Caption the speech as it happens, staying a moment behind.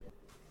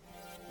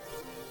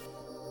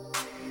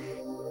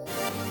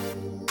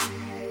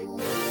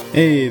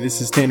Hey,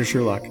 this is Tanner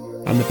Sherlock.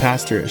 I'm the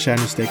pastor at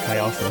Shadow State Chi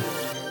Alpha,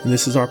 and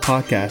this is our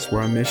podcast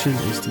where our mission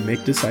is to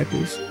make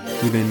disciples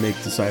who then make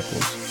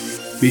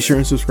disciples. Be sure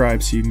and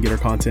subscribe so you can get our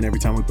content every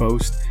time we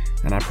post,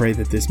 and I pray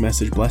that this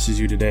message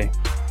blesses you today.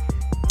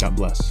 God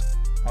bless.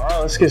 All right,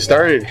 let's get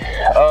started.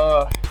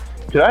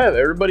 Could I have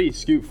everybody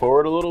scoot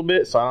forward a little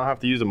bit so I don't have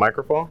to use a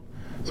microphone?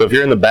 So if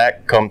you're in the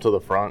back, come to the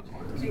front.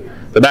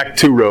 The back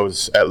 2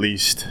 rows at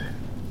least.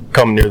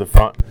 Come near the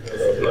front.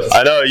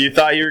 I know you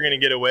thought you were going to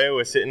get away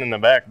with sitting in the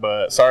back,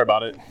 but sorry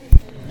about it.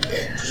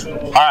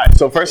 All right,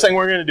 so first thing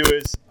we're going to do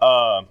is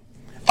I'm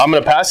going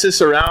to pass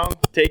this around,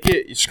 take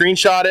it,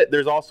 screenshot it.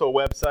 There's also a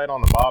website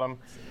on the bottom.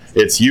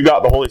 It's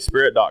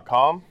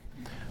yougottheholyspirit.com.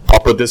 I'll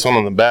put this one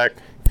on the back.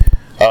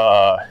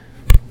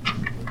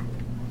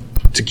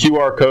 It's a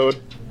QR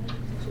code.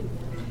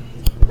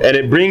 And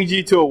it brings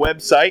you to a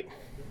website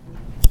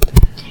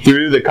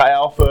through the Chi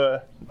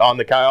Alpha. On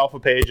the Chi Alpha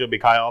page, it'll be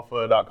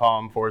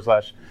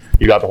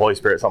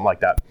chialpha.com/YouGotTheHolySpirit, something like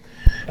that.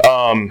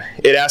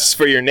 It asks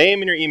for your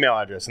name and your email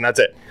address, and that's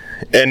it.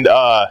 And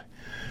the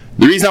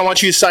reason I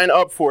want you to sign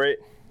up for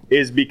it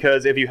is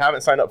because if you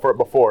haven't signed up for it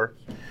before,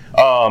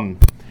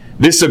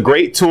 this is a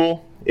great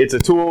tool. It's a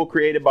tool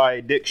created by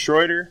Dick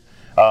Schroeder.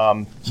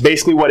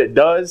 Basically what it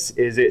does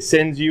is it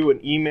sends you an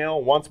email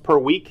once per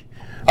week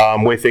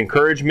with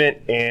encouragement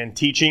and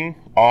teaching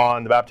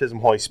on the baptism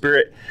of the Holy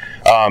Spirit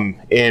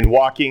and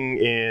walking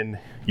in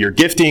your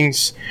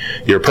giftings,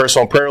 your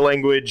personal prayer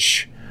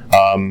language,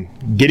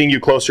 getting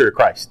you closer to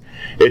Christ.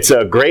 It's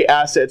a great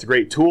asset. It's a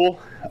great tool.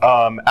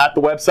 At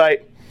the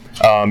website,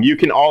 you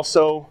can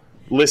also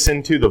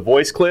listen to the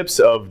voice clips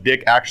of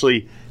Dick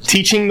actually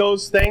teaching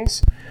those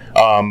things,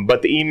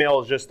 but the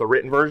email is just the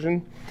written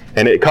version,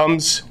 and it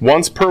comes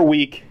once per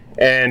week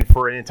and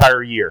for an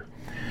entire year.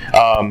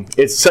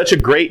 It's such a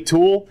great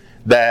tool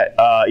that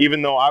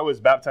even though I was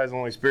baptized in the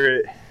Holy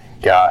Spirit,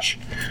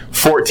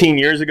 14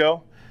 years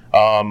ago,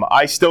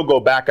 I still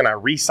go back and I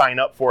re-sign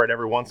up for it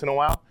every once in a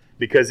while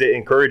because it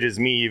encourages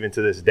me even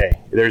to this day.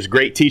 There's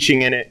great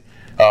teaching in it.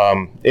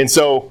 And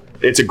so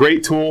it's a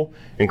great tool.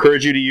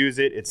 Encourage you to use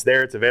it. It's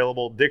there. It's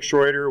available. Dick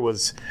Schroeder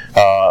was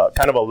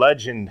kind of a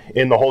legend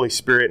in the Holy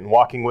Spirit and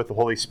walking with the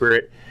Holy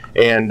Spirit.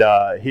 And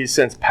he's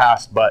since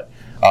passed, but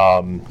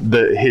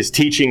his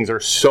teachings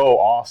are so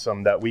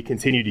awesome that we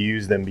continue to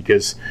use them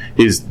because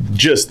he's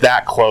just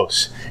that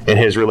close in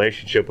his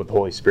relationship with the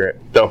Holy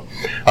Spirit. So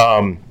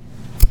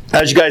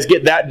as you guys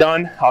get that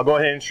done, I'll go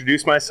ahead and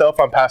introduce myself.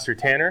 I'm Pastor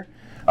Tanner.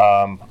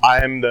 I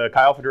am the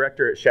Chi Alpha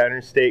director at Shadow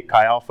State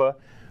Chi Alpha.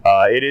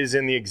 It is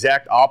in the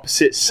exact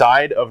opposite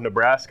side of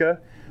Nebraska.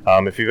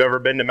 If you've ever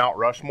been to Mount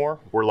Rushmore,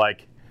 we're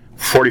like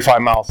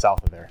 45 miles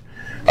south of there.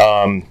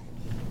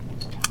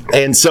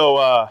 And so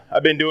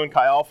I've been doing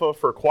Chi Alpha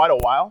for quite a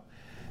while,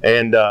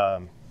 and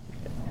the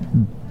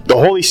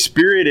Holy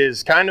Spirit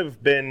has kind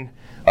of been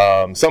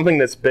something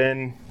that's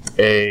been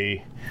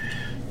a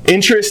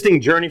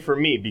interesting journey for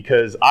me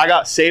because I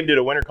got saved at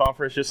a winter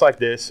conference just like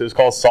this. It was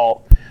called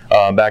SALT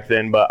back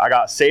then, but I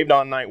got saved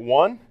on night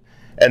 1,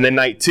 and then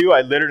night 2,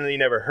 I literally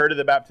never heard of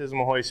the baptism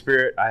of the Holy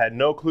Spirit. I had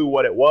no clue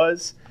what it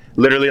was.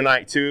 Literally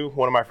night 2,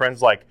 one of my friends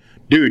was like,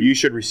 dude, you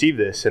should receive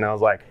this. And I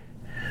was like,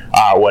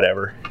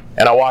 whatever.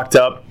 And I walked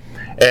up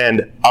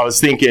and I was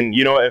thinking,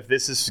 if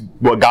this is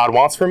what God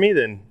wants for me,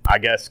 then I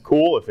guess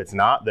cool. If it's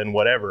not, then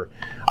whatever.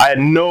 I had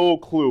no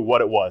clue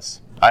what it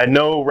was. I had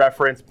no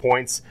reference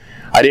points.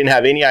 I didn't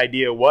have any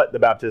idea what the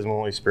baptism of the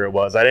Holy Spirit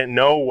was. I didn't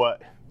know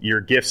what your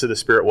gifts of the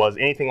Spirit was,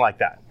 anything like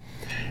that.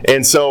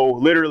 And so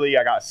literally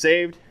I got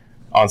saved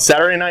on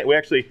Saturday night.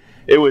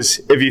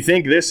 If you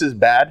think this is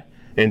bad,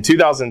 in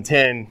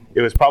 2010,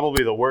 it was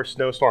probably the worst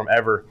snowstorm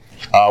ever.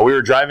 We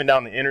were driving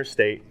down the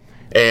interstate,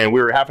 and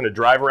we were having to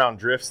drive around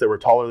drifts that were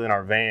taller than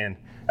our van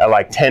at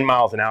like 10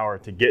 miles an hour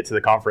to get to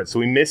the conference. So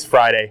we missed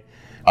Friday.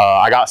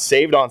 I got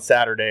saved on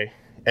Saturday,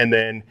 and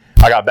then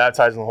I got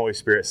baptized in the Holy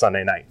Spirit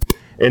Sunday night.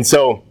 And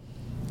so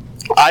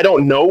I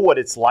don't know what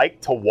it's like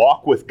to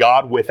walk with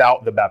God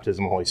without the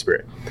baptism of the Holy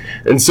Spirit.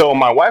 And so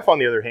my wife, on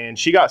the other hand,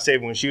 she got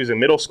saved when she was in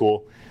middle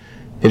school,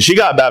 and she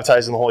got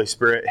baptized in the Holy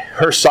Spirit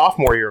her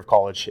sophomore year of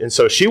college. And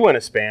so she went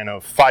a span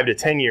of 5 to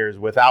 10 years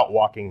without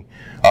walking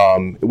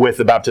with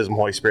the baptism of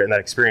the Holy Spirit and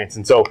that experience.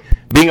 And so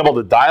being able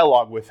to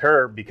dialogue with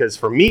her, because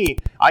for me,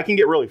 I can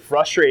get really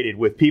frustrated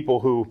with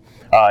people who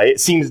it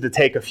seems to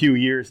take a few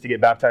years to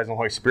get baptized in the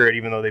Holy Spirit,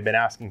 even though they've been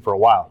asking for a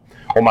while.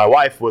 Well, my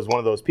wife was one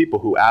of those people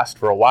who asked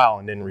for a while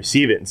and didn't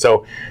receive it. And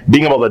so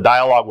being able to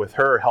dialogue with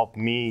her helped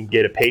me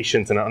get a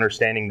patience and an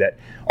understanding that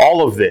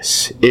all of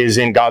this is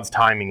in God's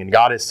timing and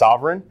God is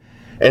sovereign.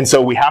 And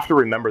so we have to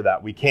remember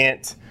that. We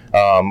can't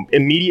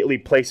immediately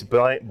place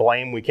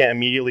blame. We can't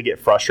immediately get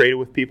frustrated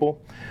with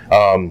people.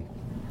 And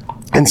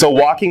so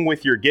walking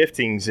with your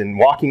giftings and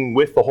walking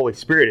with the Holy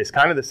Spirit is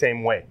kind of the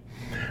same way.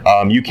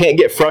 You can't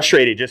get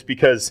frustrated just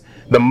because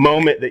the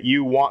moment that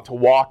you want to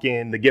walk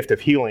in the gift of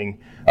healing,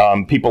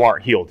 people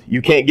aren't healed.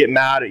 You can't get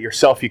mad at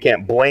yourself. You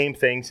can't blame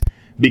things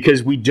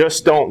because we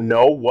just don't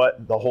know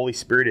what the Holy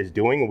Spirit is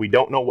doing. We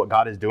don't know what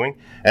God is doing.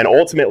 And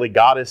ultimately,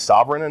 God is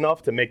sovereign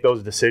enough to make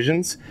those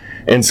decisions.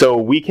 And so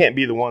we can't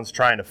be the ones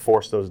trying to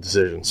force those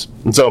decisions.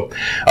 And so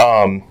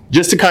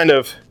just to kind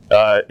of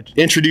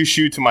introduce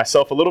you to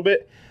myself a little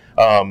bit,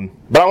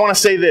 but I want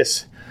to say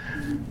this.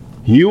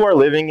 You are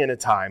living in a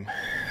time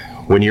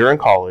when you're in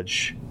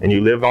college and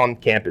you live on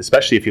campus,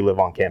 especially if you live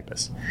on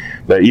campus,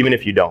 but even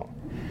if you don't,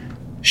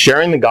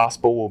 sharing the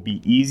gospel will be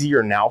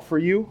easier now for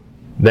you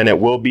than it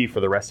will be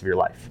for the rest of your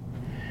life,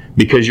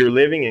 because you're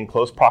living in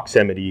close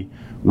proximity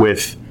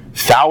with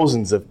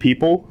thousands of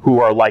people who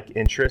are like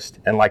interest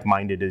and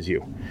like-minded as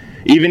you.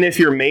 Even if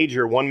your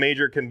major, one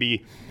major can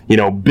be,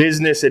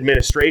 business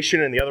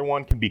administration and the other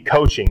one can be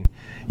coaching,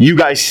 you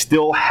guys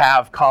still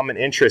have common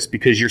interests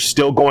because you're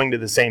still going to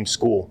the same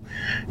school.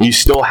 You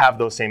still have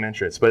those same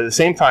interests. But at the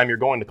same time, you're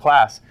going to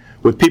class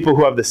with people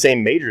who have the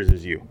same majors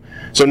as you.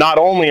 So not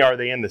only are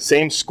they in the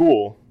same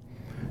school,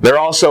 they're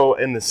also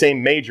in the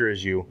same major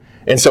as you.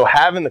 And so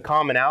having the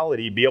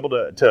commonality, be able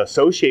to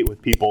associate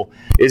with people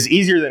is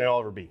easier than it'll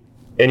ever be.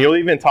 And you'll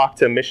even talk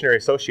to missionary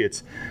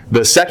associates.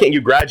 The second you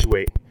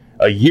graduate,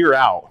 a year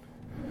out,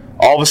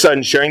 all of a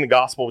sudden sharing the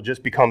gospel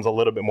just becomes a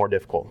little bit more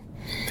difficult.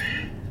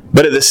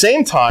 But at the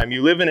same time,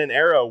 you live in an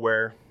era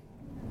where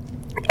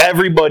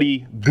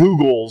everybody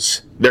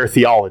Googles their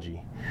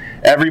theology.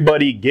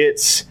 Everybody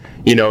gets,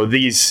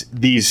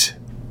 these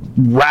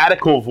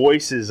radical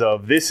voices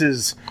of this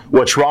is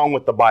what's wrong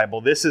with the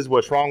Bible, this is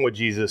what's wrong with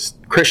Jesus,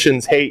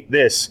 Christians hate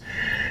this.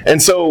 And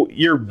so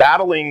you're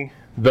battling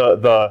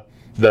the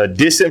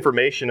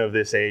disinformation of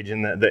this age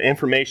and the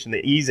information,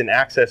 the ease and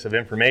access of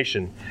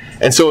information.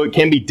 And so it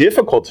can be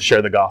difficult to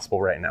share the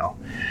gospel right now.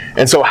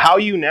 And so how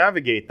you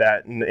navigate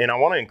that, and I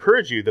want to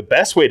encourage you, the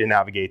best way to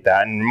navigate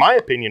that, and in my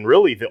opinion,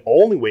 really the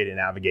only way to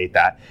navigate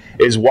that,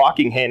 is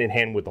walking hand in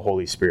hand with the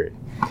Holy Spirit.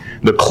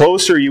 The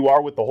closer you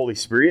are with the Holy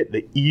Spirit,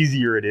 the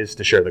easier it is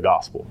to share the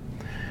gospel.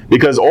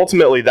 Because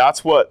ultimately,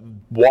 that's what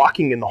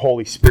walking in the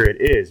Holy Spirit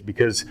is.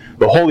 Because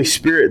the Holy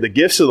Spirit, the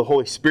gifts of the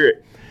Holy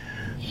Spirit,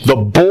 the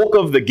bulk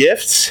of the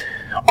gifts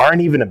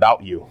aren't even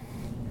about you.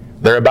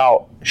 They're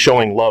about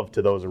showing love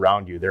to those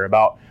around you. They're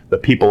about the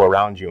people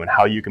around you and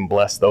how you can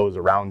bless those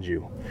around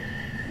you.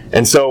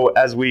 And so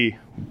as we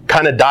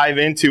kind of dive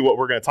into what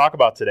we're going to talk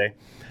about today,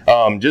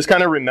 just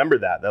kind of remember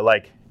that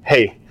like,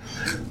 hey,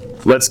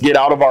 let's get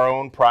out of our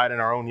own pride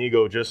and our own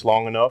ego just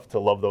long enough to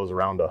love those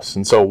around us.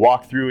 And so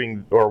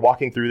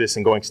walking through this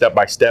and going step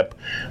by step,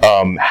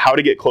 how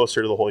to get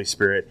closer to the Holy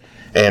Spirit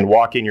and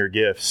walk in your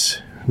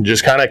gifts.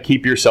 Just kind of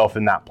keep yourself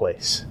in that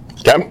place.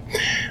 Okay?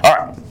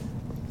 All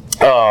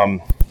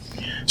right.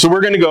 So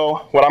we're going to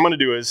go, what I'm going to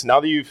do is, now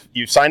that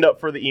you've signed up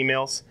for the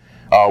emails,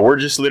 I'm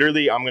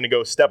going to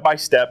go step by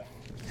step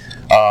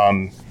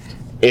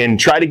and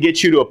try to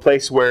get you to a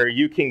place where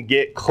you can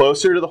get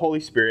closer to the Holy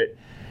Spirit,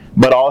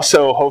 but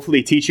also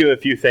hopefully teach you a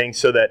few things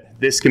so that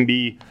this can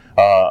be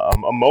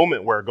a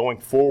moment where going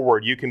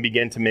forward you can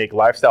begin to make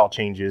lifestyle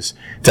changes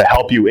to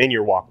help you in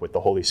your walk with the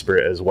Holy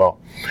Spirit as well.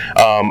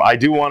 I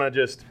do want to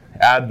just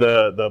add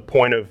the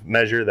point of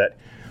measure that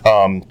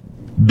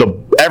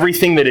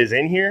everything that is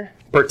in here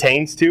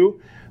pertains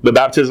to the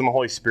baptism of the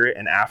Holy Spirit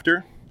and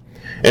after.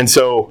 And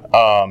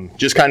so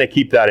just kind of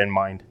keep that in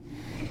mind.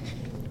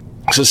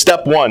 So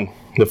step one,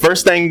 the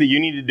first thing that you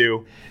need to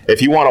do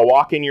if you want to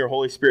walk in your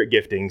Holy Spirit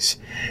giftings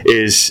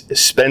is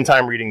spend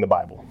time reading the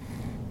Bible.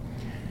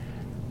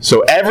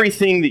 So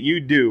everything that you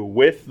do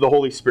with the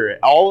Holy Spirit,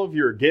 all of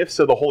your gifts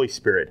of the Holy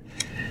Spirit,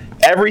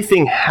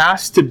 everything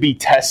has to be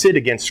tested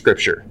against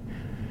Scripture.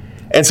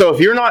 And so if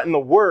you're not in the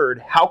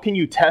Word, how can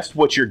you test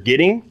what you're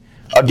getting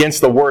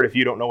against the Word if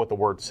you don't know what the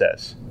Word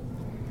says?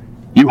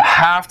 You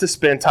have to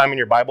spend time in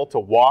your Bible to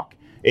walk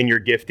in your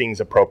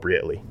giftings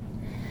appropriately.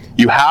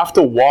 You have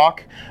to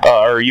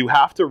you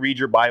have to read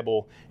your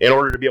Bible in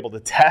order to be able to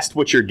test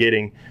what you're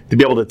getting, to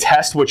be able to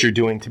test what you're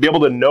doing, to be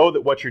able to know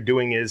that what you're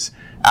doing is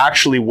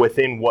actually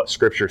within what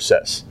Scripture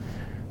says.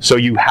 So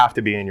you have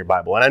to be in your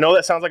Bible. And I know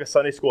that sounds like a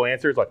Sunday school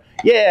answer. It's like,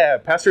 yeah,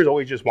 pastors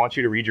always just want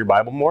you to read your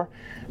Bible more.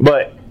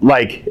 But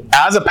like,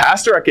 as a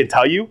pastor, I can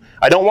tell you,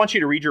 I don't want you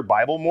to read your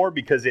Bible more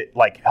because it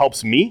like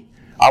helps me.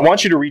 I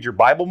want you to read your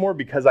Bible more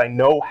because I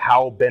know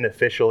how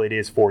beneficial it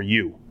is for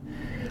you.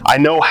 I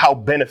know how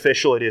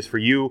beneficial it is for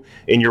you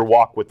in your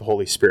walk with the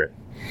Holy Spirit.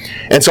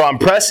 And so I'm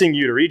pressing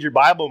you to read your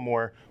Bible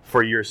more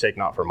for your sake,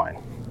 not for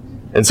mine.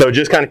 And so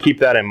just kind of keep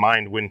that in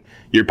mind when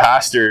your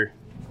pastor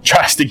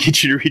tries to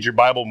get you to read your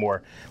Bible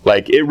more.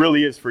 Like, it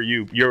really is for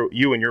you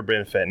and your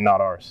benefit, and not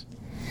ours.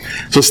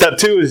 So step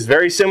 2 is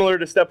very similar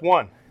to step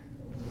 1.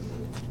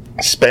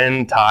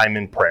 Spend time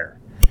in prayer.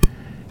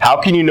 How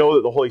can you know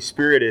that the Holy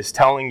Spirit is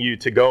telling you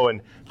to go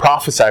and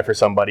prophesy for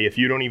somebody if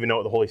you don't even know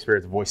what the Holy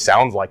Spirit's voice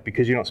sounds like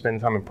because you don't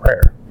spend time in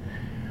prayer?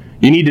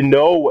 You need to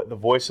know what the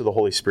voice of the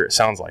Holy Spirit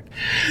sounds like.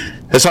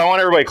 And so I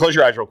want everybody to close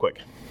your eyes real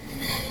quick.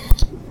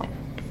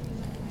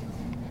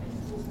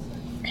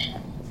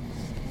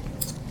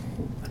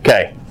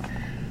 Okay.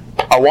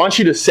 I want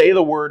you to say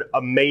the word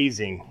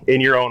amazing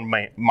in your own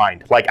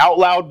mind. Like out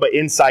loud, but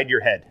inside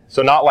your head.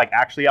 So not like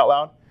actually out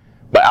loud,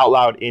 but out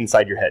loud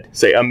inside your head.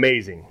 Say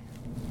amazing.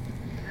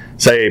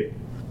 Say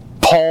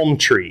palm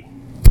tree.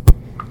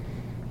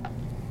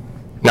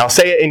 Now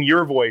say it in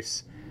your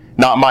voice,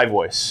 not my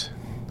voice.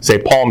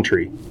 Say palm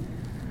tree.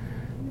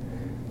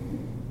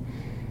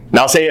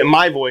 Now say it in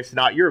my voice,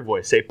 not your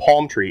voice. Say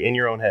palm tree in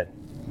your own head.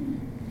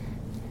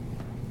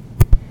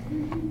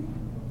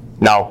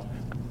 Now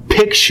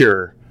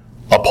picture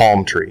a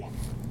palm tree.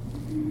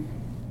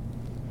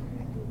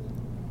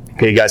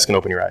 Okay, you guys can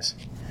open your eyes.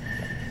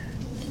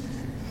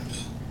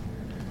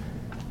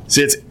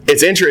 So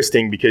it's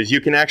interesting because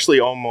you can actually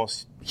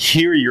almost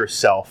hear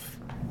yourself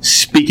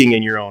speaking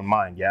in your own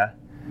mind, yeah?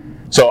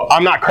 So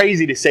I'm not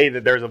crazy to say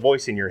that there's a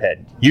voice in your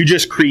head. You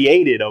just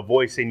created a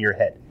voice in your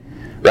head,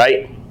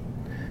 right?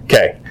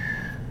 Okay.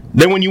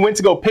 Then when you went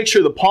to go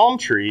picture the palm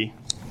tree,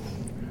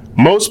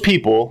 most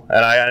people,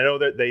 and I know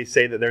that they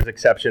say that there's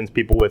exceptions,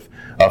 people with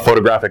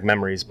photographic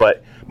memories,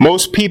 but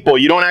most people,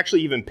 you don't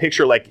actually even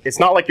picture, like, it's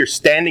not like you're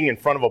standing in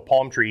front of a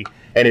palm tree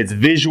and it's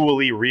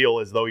visually real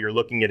as though you're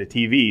looking at a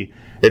TV.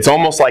 It's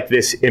almost like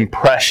this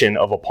impression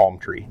of a palm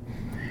tree.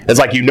 It's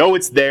like you know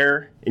it's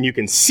there and you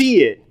can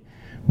see it,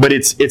 but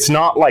it's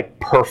not like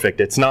perfect.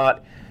 It's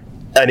not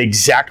an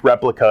exact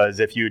replica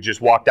as if you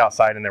just walked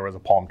outside and there was a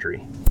palm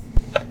tree.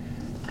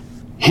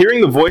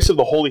 Hearing the voice of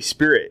the Holy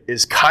Spirit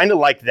is kind of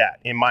like that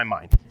in my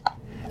mind.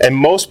 And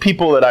most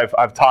people that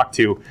I've talked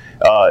to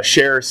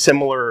share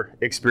similar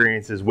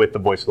experiences with the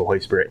voice of the Holy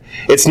Spirit.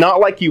 It's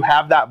not like you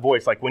have that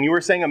voice. Like when you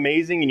were saying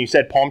amazing and you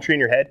said palm tree in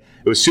your head,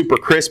 it was super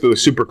crisp, it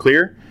was super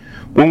clear.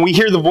 When we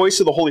hear the voice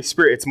of the Holy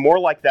Spirit, it's more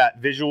like that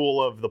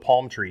visual of the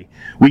palm tree.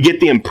 We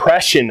get the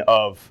impression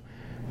of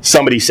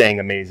somebody saying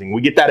amazing.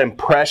 We get that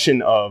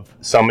impression of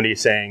somebody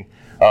saying,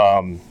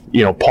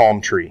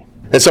 palm tree.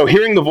 And so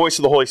hearing the voice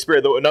of the Holy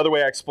Spirit, though, another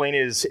way I explain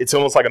it is it's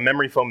almost like a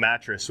memory foam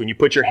mattress. When you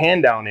put your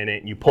hand down in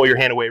it and you pull your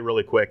hand away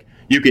really quick,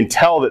 you can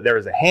tell that there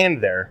is a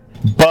hand there,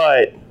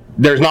 but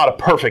there's not a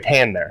perfect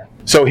hand there.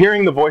 So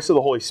hearing the voice of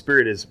the Holy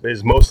Spirit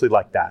is mostly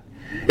like that.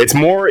 It's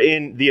more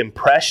in the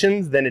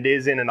impressions than it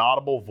is in an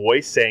audible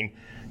voice saying,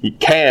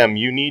 Cam,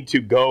 you need to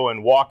go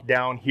and walk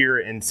down here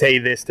and say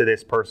this to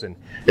this person.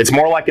 It's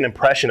more like an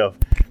impression of,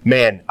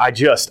 man, I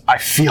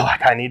feel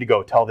like I need to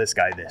go tell this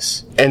guy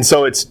this. And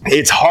so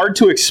it's hard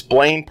to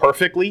explain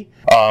perfectly,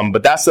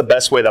 but that's the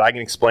best way that I can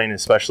explain,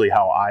 especially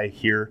how I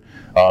hear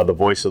the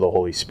voice of the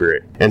Holy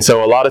Spirit. And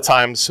so a lot of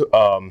times,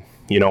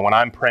 when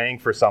I'm praying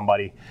for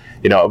somebody,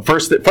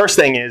 first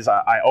thing is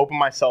I open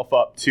myself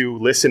up to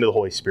listen to the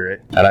Holy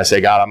Spirit, and I say,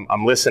 God,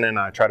 I'm listening.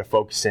 I try to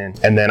focus in,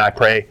 and then I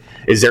pray,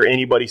 is there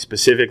anybody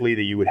specifically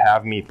that you would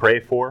have me pray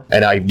for?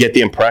 And I get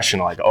the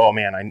impression like, oh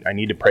man, I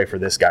need to pray for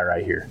this guy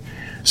right here.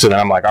 So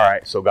then I'm like, all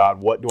right, so God,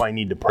 what do I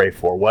need to pray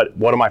for? What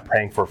am I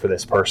praying for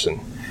this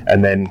person?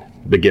 And then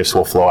the gifts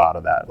will flow out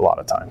of that a lot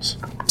of times.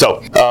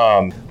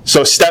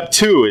 So step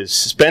 2 is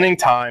spending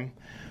time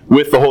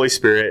with the Holy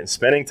Spirit and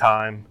spending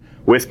time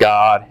with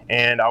God.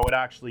 And I would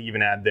actually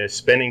even add this,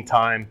 spending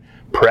time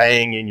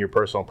praying in your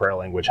personal prayer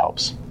language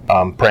helps.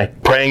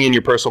 Praying in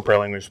your personal prayer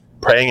language,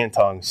 praying in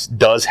tongues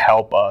does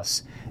help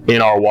us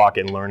in our walk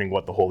and learning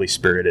what the Holy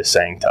Spirit is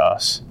saying to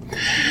us.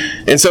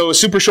 And so a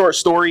super short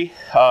story.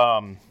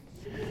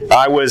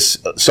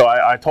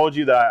 I told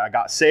you that I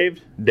got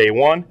saved day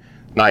 1.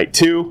 Night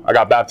 2, I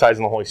got baptized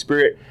in the Holy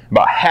Spirit.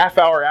 About half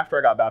hour after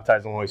I got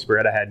baptized in the Holy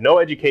Spirit, I had no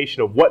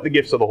education of what the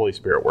gifts of the Holy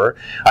Spirit were.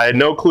 I had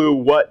no clue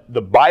what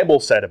the Bible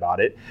said about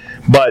it,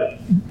 but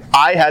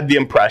I had the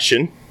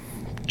impression,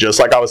 just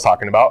like I was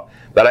talking about,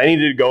 that I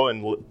needed to go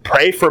and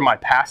pray for my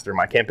pastor,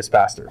 my campus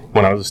pastor,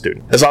 when I was a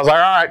student. And so I was like,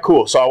 all right,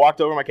 cool. So I walked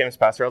over to my campus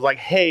pastor. I was like,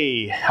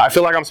 hey, I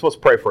feel like I'm supposed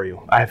to pray for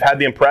you. I've had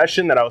the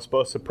impression that I was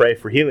supposed to pray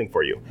for healing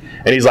for you.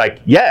 And he's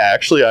like, yeah,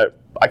 actually,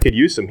 I could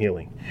use some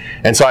healing.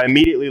 And so I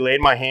immediately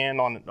laid my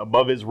hand on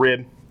above his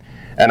rib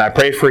and I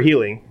prayed for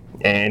healing,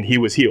 and he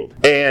was healed.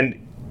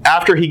 And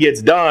after we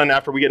get done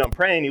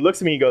praying, he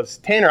looks at me and he goes,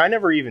 Tanner, I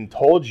never even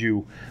told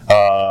you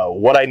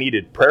what I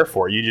needed prayer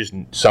for. You just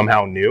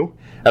somehow knew.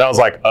 And I was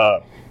like,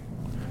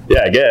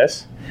 yeah, I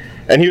guess.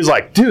 And he was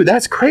like, dude,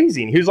 that's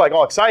crazy. And he was like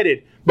all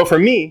excited. But for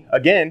me,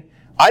 again,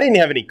 I didn't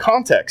have any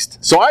context.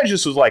 So I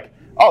just was like,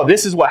 oh,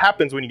 this is what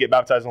happens when you get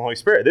baptized in the Holy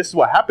Spirit. This is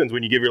what happens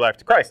when you give your life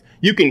to Christ.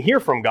 You can hear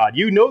from God.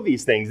 You know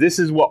these things. This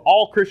is what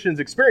all Christians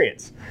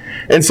experience.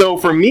 And so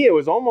for me, it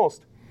was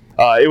almost,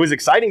 it was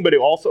exciting, but it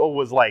also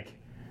was like,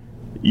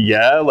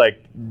 yeah,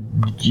 like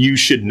you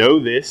should know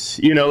this,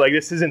 like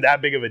this isn't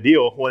that big of a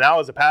deal. When I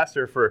was a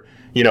pastor for,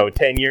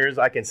 10 years,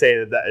 I can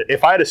say that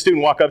if I had a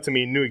student walk up to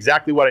me and knew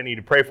exactly what I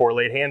needed to pray for,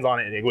 laid hands on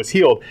it, and it was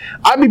healed,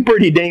 I'd be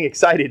pretty dang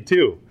excited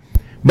too.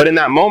 But in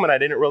that moment, I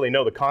didn't really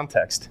know the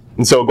context.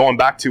 And so going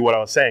back to what I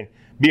was saying,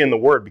 be in the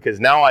Word, because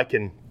now I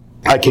can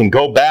I can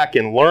go back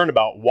and learn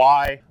about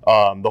why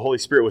the Holy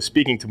Spirit was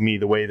speaking to me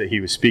the way that he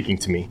was speaking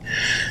to me.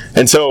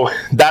 And so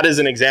that is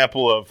an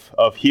example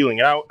of healing.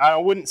 And I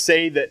wouldn't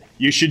say that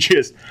you should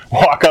just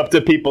walk up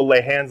to people,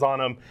 lay hands on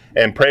them,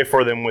 and pray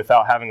for them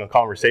without having a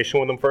conversation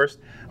with them first.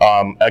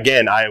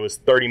 Again, I was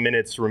 30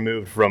 minutes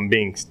removed from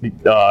being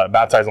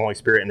baptized in the Holy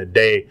Spirit and a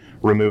day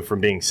removed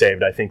from being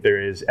saved. I think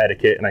there is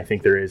etiquette and I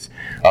think there is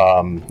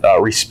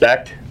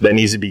respect that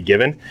needs to be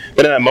given.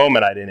 But in that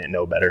moment, I didn't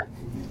know better.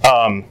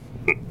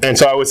 And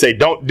so I would say,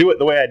 don't do it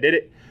the way I did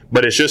it,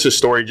 but it's just a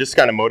story, just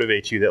kind of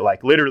motivates you that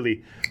like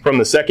literally from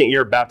the second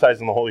year baptized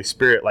in the Holy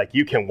Spirit, like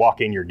you can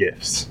walk in your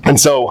gifts. And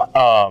so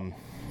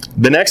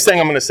the next thing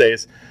I'm going to say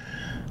is,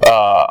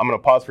 I'm going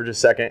to pause for just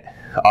a second.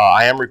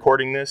 I am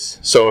recording this,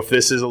 so if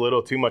this is a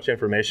little too much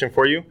information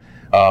for you,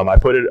 I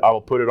will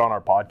put it on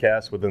our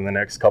podcast within the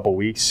next couple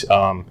weeks.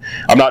 I'm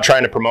not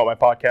trying to promote my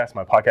podcast.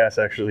 My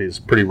podcast actually is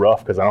pretty rough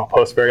because I don't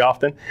post very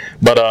often.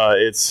 But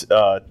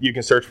you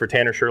can search for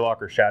Tanner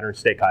Sherlock or Shattering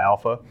State Chi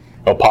Alpha.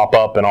 It'll pop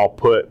up, and I'll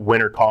put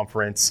Winter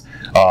Conference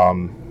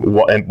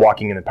and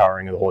Walking and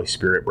Empowering of the Holy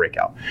Spirit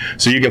Breakout.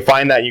 So you can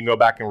find that. You can go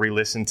back and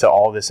re-listen to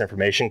all this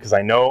information because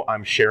I know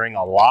I'm sharing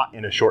a lot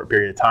in a short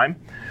period of time.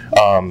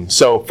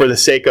 So for the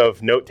sake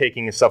of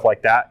note-taking and stuff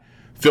like that,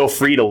 feel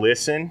free to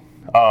listen.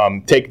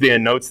 Take the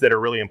notes that are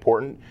really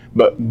important,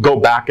 but go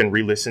back and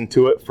re-listen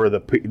to it for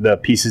the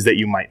pieces that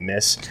you might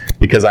miss,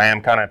 because I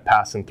am kind of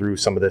passing through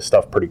some of this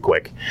stuff pretty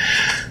quick.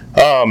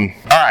 All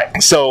right,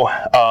 so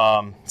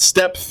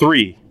step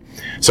 3.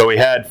 So we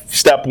had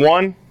step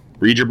 1,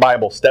 read your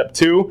Bible. Step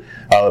 2,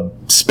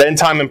 spend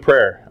time in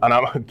prayer. And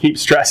I'm going to keep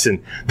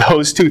stressing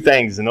those 2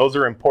 things, and those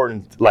are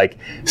important. Like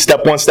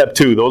step 1, step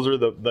 2, those are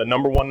the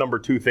number 1, number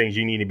 2 things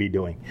you need to be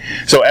doing.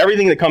 So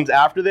everything that comes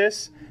after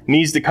this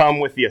needs to come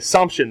with the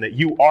assumption that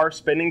you are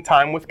spending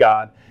time with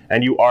God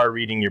and you are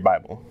reading your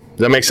Bible. Does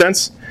that make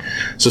sense?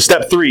 So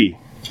step 3,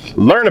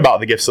 learn about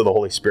the gifts of the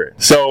Holy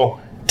Spirit. So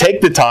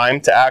take the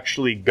time to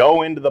actually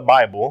go into the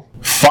Bible,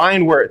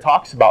 find where it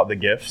talks about the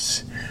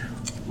gifts,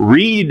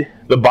 read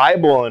the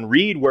Bible and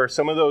read where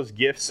some of those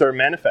gifts are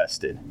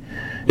manifested.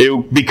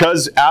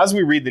 Because as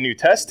we read the New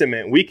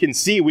Testament, we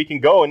can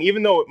go, and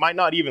even though it might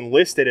not even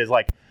list it as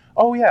like,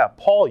 oh yeah,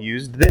 Paul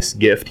used this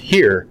gift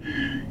here.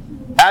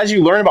 As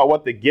you learn about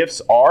what the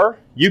gifts are,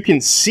 you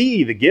can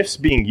see the gifts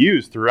being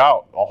used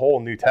throughout a whole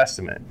New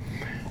Testament.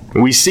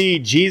 We see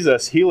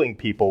Jesus healing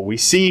people. We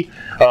see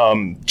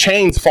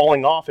chains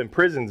falling off in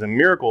prisons and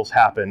miracles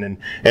happen.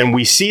 And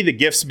we see the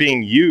gifts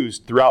being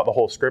used throughout the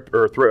whole script,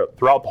 or throughout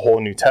the whole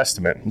New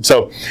Testament. And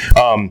so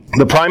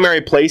the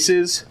primary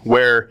places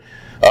where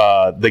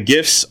the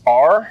gifts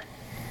are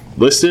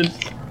listed,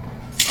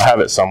 I have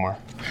it somewhere.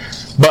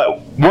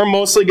 But we're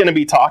mostly going to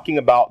be talking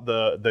about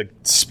the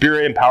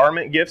Spirit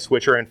empowerment gifts,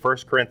 which are in 1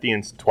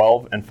 Corinthians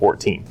 12 and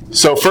 14.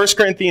 So 1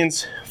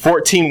 Corinthians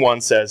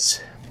 14:1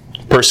 says,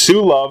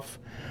 "Pursue love,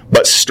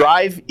 but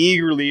strive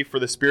eagerly for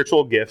the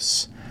spiritual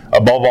gifts,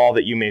 above all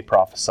that you may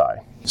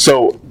prophesy."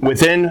 So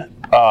within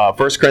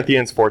 1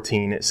 Corinthians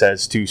 14, it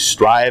says to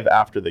strive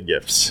after the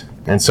gifts.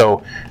 And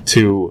so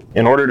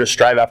in order to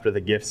strive after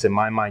the gifts, in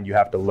my mind, you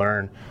have to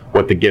learn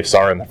what the gifts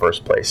are in the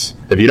first place.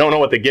 If you don't know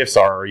what the gifts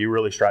are you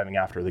really striving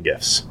after the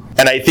gifts?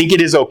 And I think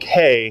it is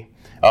okay.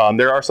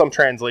 There are some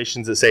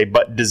translations that say,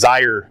 but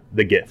desire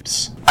the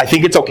gifts. I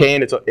think it's okay,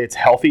 and it's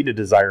healthy to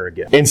desire a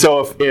gift. And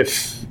so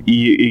if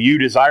you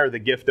desire the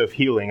gift of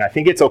healing, I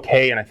think it's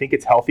okay, and I think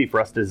it's healthy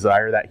for us to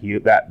desire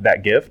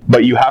that gift.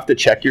 But you have to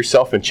check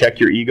yourself and check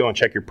your ego and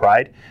check your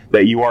pride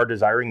that you are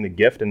desiring the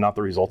gift and not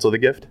the results of the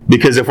gift.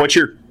 Because if what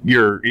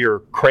you're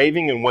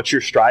craving and what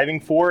you're striving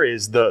for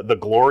is the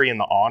glory and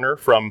the honor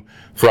from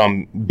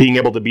being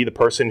able to be the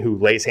person who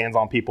lays hands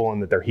on people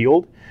and that they're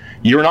healed,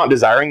 you're not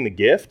desiring the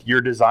gift,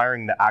 you're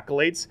desiring the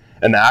accolades,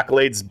 and the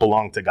accolades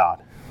belong to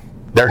God.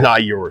 They're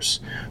not yours.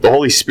 The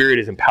Holy Spirit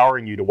is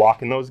empowering you to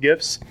walk in those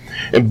gifts.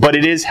 But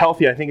it is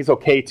healthy. I think it's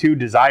okay to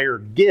desire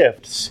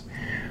gifts.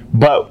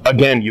 But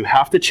again, you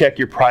have to check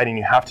your pride and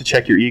you have to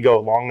check your ego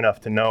long enough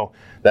to know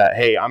that,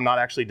 hey, I'm not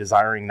actually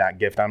desiring that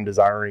gift. I'm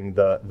desiring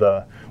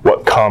the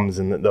what comes,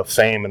 and the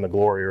fame and the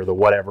glory, or the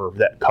whatever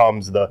that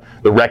comes, the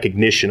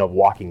recognition of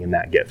walking in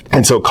that gift.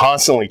 And so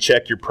constantly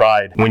check your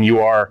pride when you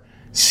are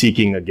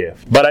seeking a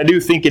gift. But I do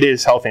think it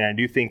is healthy, and I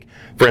do think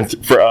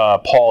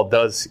Paul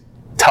does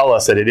tell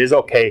us that it is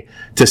okay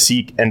to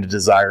seek and to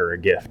desire a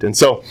gift. And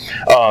so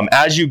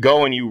as you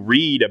go and you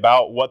read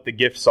about what the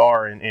gifts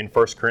are in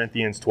 1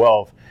 Corinthians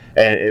 12,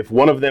 and if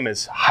one of them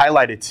is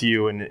highlighted to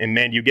you and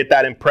man, you get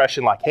that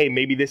impression like, hey,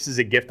 maybe this is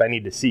a gift I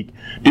need to seek,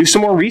 do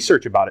some more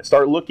research about it.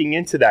 Start looking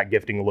into that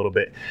gifting a little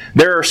bit.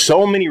 There are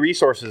so many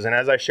resources, and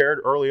as I shared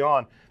early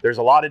on, there's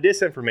a lot of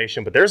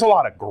disinformation, but there's a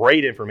lot of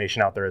great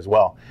information out there as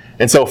well.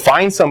 And so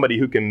find somebody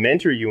who can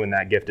mentor you in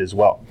that gift as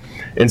well.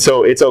 And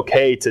so it's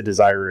okay to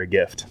desire a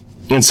gift.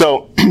 And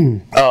so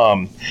 1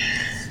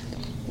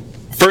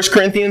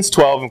 Corinthians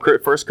 12 and 1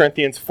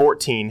 Corinthians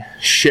 14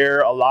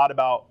 share a lot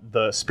about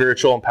the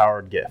spiritual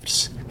empowered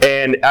gifts.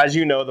 And as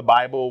you know, the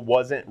Bible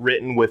wasn't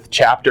written with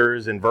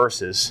chapters and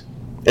verses.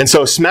 And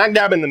so smack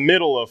dab in the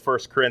middle of 1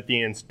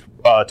 Corinthians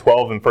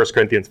 12 and 1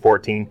 Corinthians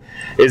 14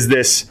 is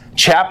this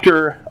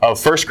chapter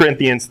of 1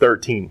 Corinthians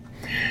 13.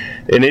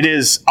 And it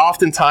is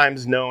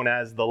oftentimes known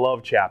as the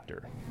love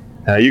chapter.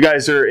 You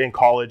guys are in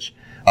college.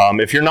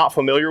 If you're not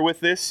familiar with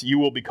this, you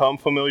will become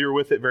familiar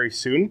with it very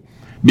soon,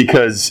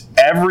 because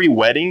every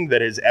wedding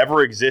that has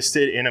ever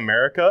existed in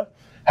America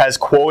has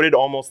quoted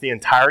almost the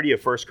entirety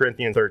of 1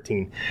 Corinthians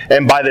 13.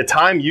 And by the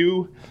time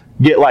you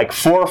get like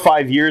 4 or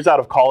 5 years out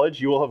of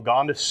college, you will have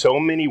gone to so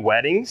many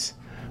weddings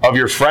of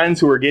your friends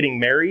who are getting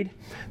married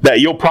that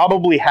you'll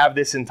probably have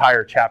this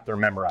entire chapter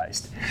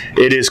memorized.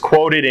 It is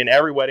quoted in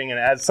every wedding, and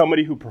as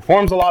somebody who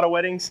performs a lot of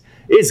weddings,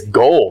 it's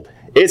gold.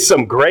 It's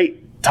some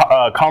great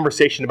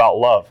conversation about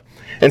love.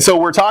 And so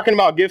we're talking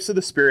about gifts of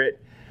the Spirit.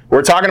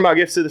 We're talking about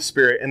gifts of the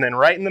Spirit, and then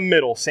right in the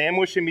middle,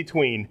 sandwiched in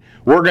between,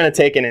 we're going to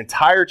take an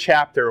entire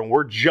chapter and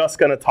we're just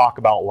going to talk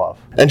about love.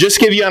 And just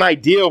give you an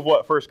idea of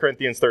what 1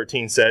 Corinthians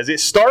 13 says, it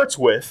starts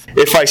with,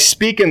 if I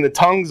speak in the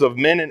tongues of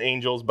men and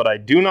angels, but I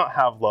do not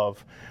have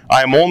love,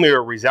 I am only a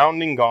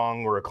resounding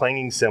gong or a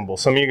clanging cymbal.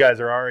 Some of you guys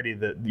are already,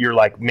 you're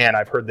like, man,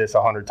 I've heard this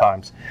 100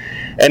 times.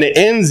 And it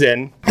ends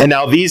in, and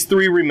now these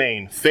three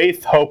remain,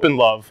 faith, hope, and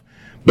love.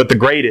 But the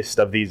greatest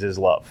of these is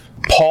love.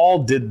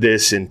 Paul did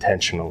this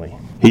intentionally.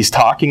 He's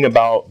talking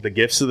about the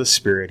gifts of the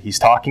Spirit. He's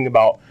talking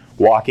about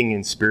walking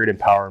in spirit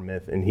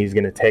empowerment, and he's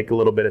going to take a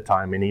little bit of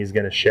time and he's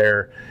going to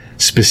share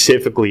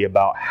specifically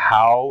about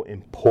how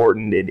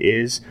important it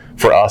is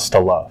for us to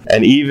love.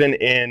 And even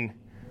in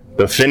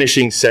the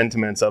finishing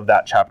sentiments of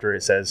that chapter,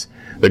 it says,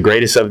 the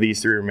greatest of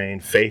these three remain,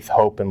 faith,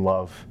 hope, and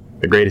love.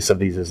 The greatest of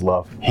these is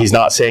love. He's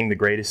not saying the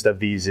greatest of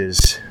these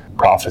is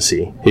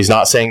prophecy. He's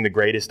not saying the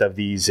greatest of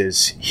these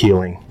is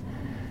healing.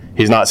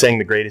 He's not saying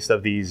the greatest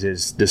of these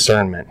is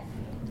discernment.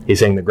 He's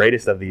saying the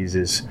greatest of these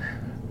is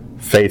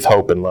faith,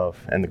 hope, and love.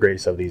 And the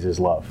greatest of these is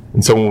love.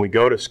 And so when we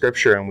go to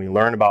Scripture and we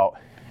learn about,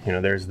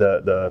 there's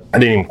the I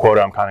didn't even quote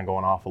it, I'm kind of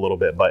going off a little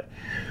bit, but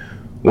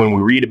when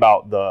we read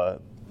about the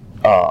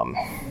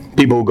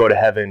people who go to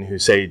heaven who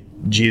say,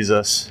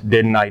 Jesus,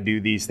 didn't I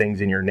do these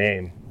things in your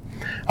name?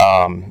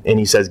 And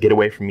he says, get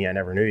away from me, I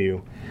never knew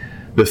you.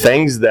 The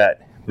things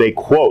that they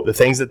quote, the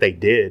things that they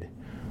did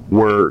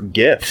were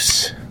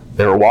gifts.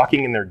 They were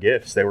walking in their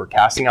gifts. They were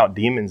casting out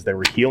demons. They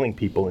were healing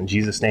people in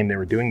Jesus' name. They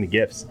were doing the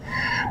gifts.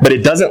 But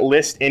it doesn't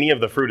list any of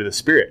the fruit of the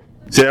Spirit.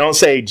 So they don't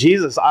say,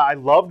 Jesus, I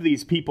loved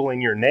these people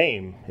in your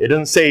name. It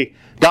doesn't say,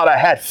 God, I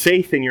had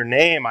faith in your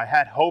name. I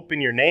had hope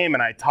in your name,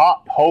 and I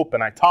taught hope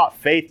and I taught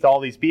faith to all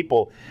these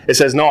people. It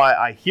says, no,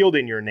 I healed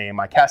in your name.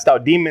 I cast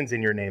out demons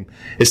in your name.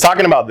 It's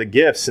talking about the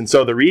gifts. And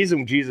so the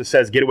reason Jesus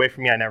says, get away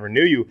from me, I never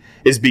knew you,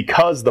 is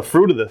because the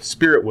fruit of the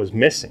Spirit was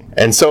missing.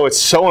 And so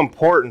it's so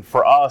important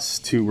for us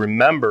to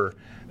remember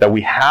that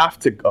we have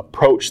to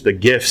approach the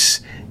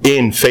gifts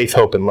in faith,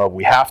 hope, and love.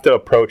 We have to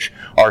approach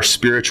our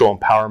spiritual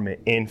empowerment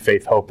in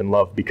faith, hope, and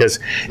love. Because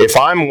if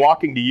I'm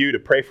walking to you to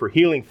pray for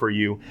healing for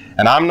you,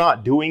 and I'm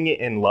not doing it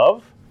in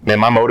love, man,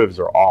 my motives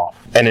are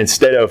off. And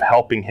instead of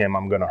helping him,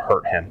 I'm going to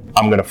hurt him.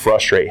 I'm going to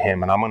frustrate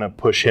him, and I'm going to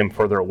push him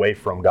further away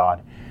from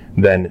God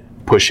than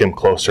push him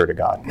closer to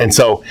God. And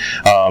so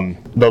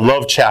the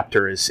love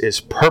chapter is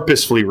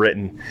purposefully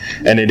written,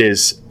 and it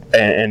is,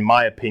 in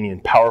my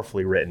opinion,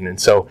 powerfully written. And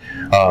so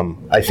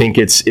I think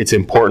it's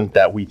important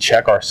that we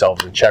check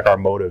ourselves and check our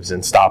motives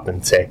and stop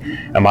and say,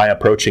 am I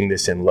approaching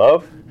this in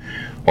love?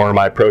 Or am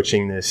I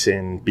approaching this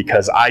in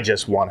because I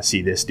just want to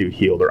see this dude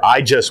healed, or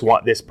I just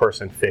want this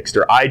person fixed,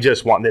 or I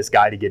just want this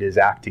guy to get his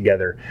act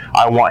together.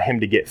 I want him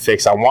to get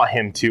fixed. I want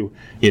him to,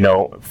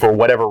 for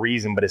whatever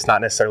reason, but it's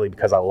not necessarily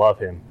because I love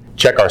him.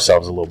 Check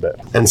ourselves a little bit.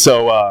 And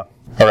so, all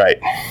right.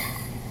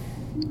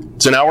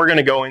 So now we're going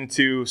to go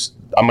into,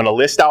 I'm going to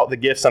list out the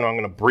gifts and I'm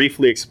going to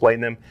briefly explain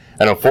them.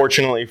 And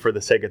unfortunately, for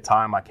the sake of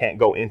time, I can't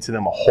go into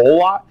them a whole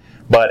lot.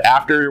 But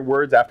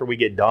afterwards, after we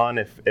get done,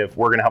 if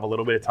we're going to have a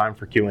little bit of time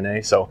for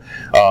Q&A. So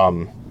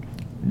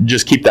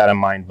just keep that in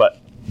mind.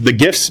 But the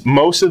gifts,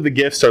 most of the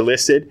gifts are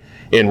listed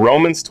in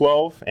Romans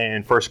 12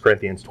 and 1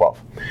 Corinthians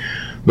 12.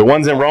 The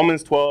ones in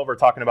Romans 12 are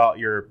talking about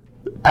your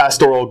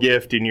pastoral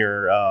gift and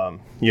your,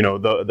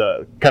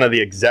 the kind of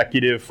the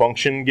executive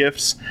function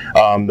gifts.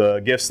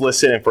 The gifts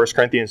listed in 1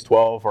 Corinthians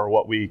 12 are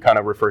what we kind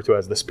of refer to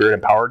as the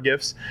Spirit-empowered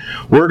gifts.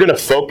 We're going to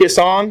focus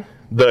on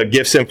the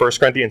gifts in 1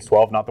 Corinthians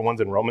 12, not the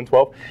ones in Romans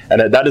 12. And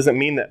that doesn't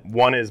mean that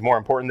one is more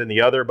important than the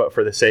other, but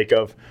for the sake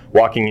of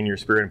walking in your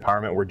spirit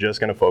empowerment, we're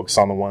just going to focus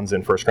on the ones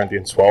in 1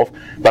 Corinthians 12.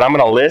 But I'm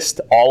going to list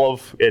all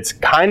of, it's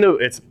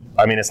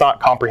not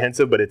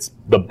comprehensive, but it's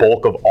the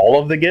bulk of all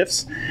of the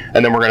gifts.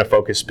 And then we're going to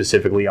focus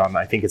specifically on,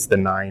 I think it's the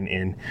 9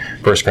 in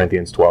 1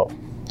 Corinthians 12.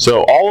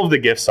 So all of the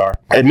gifts are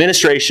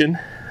administration,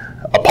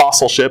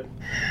 apostleship,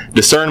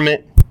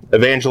 discernment,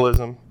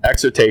 evangelism,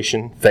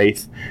 exhortation,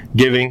 faith,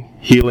 giving,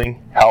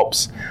 healing,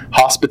 helps,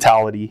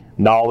 hospitality,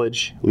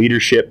 knowledge,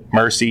 leadership,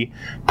 mercy,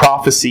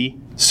 prophecy,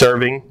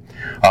 serving,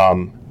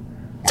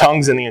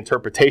 tongues and the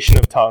interpretation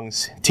of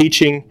tongues,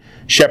 teaching,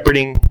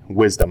 shepherding,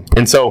 wisdom.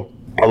 And so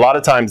a lot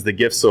of times the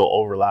gifts will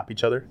overlap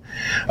each other.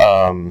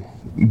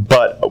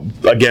 But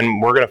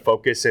again, we're going to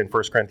focus in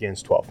 1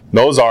 Corinthians 12.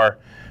 Those are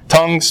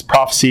tongues,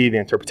 prophecy, the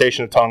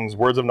interpretation of tongues,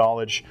 words of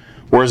knowledge,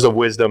 words of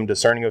wisdom,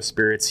 discerning of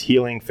spirits,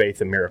 healing,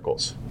 faith, and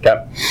miracles.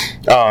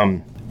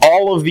 Okay?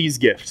 All of these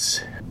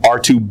gifts are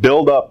to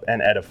build up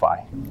and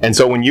edify. And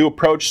so when you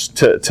approach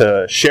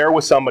to share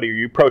with somebody, or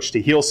you approach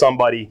to heal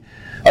somebody,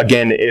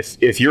 again,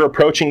 if you're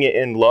approaching it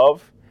in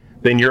love,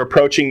 then you're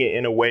approaching it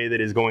in a way that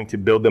is going to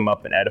build them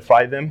up and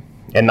edify them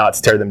and not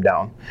to tear them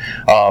down.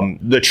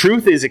 The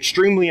truth is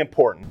extremely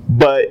important,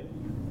 but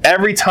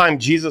every time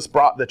Jesus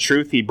brought the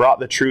truth, he brought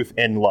the truth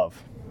in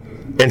love.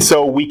 And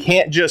so we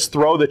can't just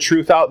throw the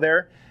truth out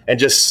there and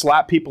just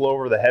slap people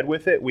over the head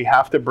with it. We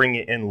have to bring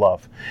it in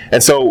love.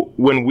 And so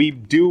when we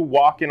do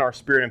walk in our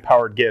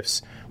spirit-empowered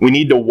gifts, we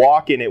need to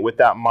walk in it with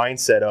that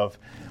mindset of,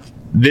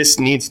 this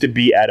needs to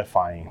be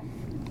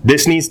edifying.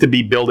 This needs to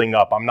be building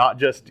up. I'm not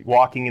just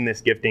walking in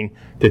this gifting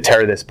to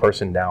tear this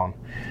person down.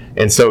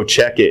 And so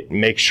check it,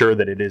 make sure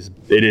that it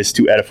is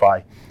to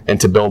edify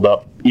and to build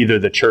up either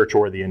the church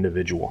or the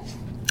individual.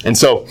 And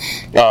so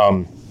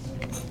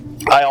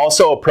I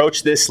also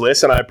approach this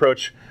list, and I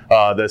approach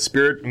the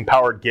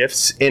spirit-empowered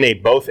gifts in a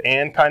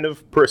both-and kind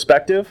of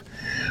perspective.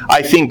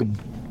 I think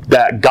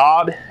that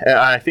God, and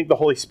I think the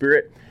Holy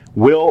Spirit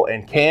will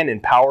and can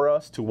empower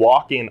us to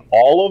walk in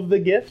all of the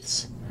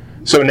gifts.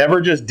 So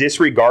never just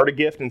disregard a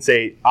gift and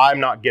say, I'm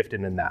not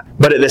gifted in that.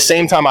 But at the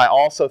same time, I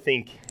also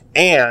think,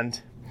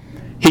 and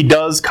he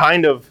does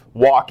kind of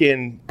walk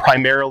in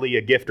primarily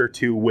a gift or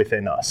two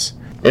within us.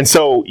 And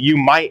so you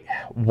might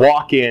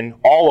walk in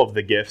all of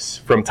the gifts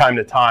from time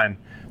to time,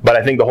 but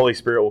I think the Holy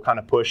Spirit will kind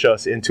of push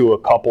us into a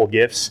couple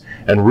gifts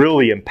and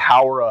really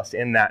empower us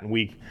in that, and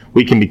we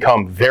can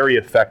become very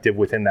effective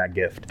within that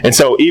gift. And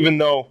so even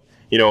though,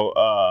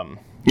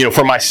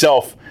 for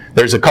myself,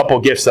 there's a couple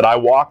gifts that I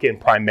walk in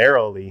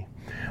primarily,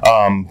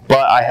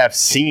 but I have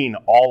seen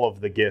all of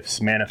the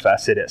gifts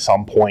manifested at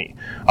some point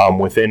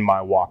within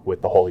my walk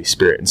with the Holy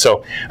Spirit. And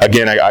so,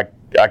 again,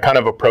 I kind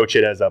of approach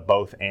it as a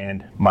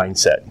both-and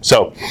mindset.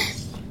 So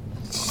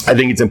I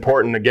think it's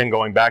important, again,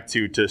 going back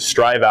to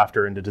strive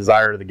after and to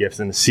desire the gifts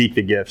and to seek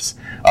the gifts,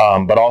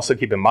 but also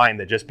keep in mind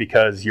that just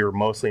because you're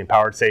mostly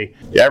empowered, say,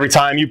 every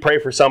time you pray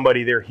for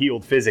somebody, they're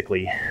healed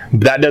physically,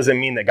 that doesn't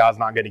mean that God's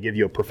not going to give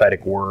you a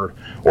prophetic word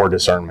or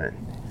discernment.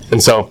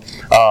 And so,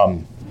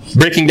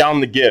 breaking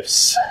down the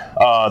gifts,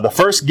 the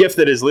first gift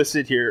that is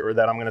listed here, or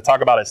that I'm going to talk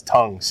about, is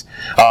tongues.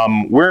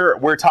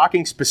 We're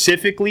talking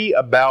specifically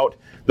about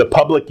the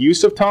public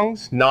use of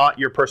tongues, not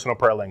your personal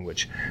prayer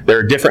language. There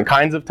are different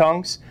kinds of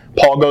tongues.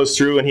 Paul goes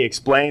through and he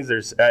explains.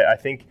 There's, I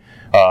think,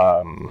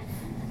 I'm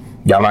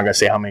not going to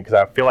say how many because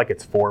I feel like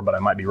it's 4, but I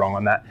might be wrong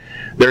on that.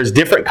 There's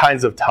different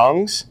kinds of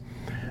tongues.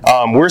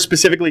 We're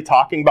specifically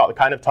talking about the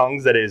kind of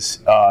tongues that is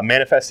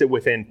manifested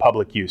within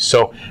public use.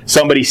 So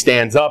somebody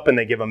stands up and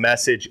they give a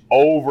message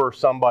over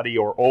somebody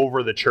or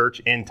over the church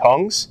in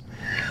tongues.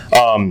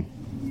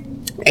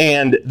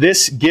 And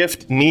this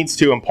gift needs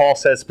to, and Paul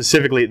says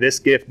specifically, this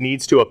gift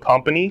needs to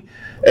accompany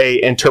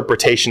a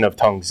interpretation of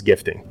tongues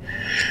gifting.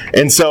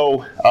 And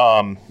so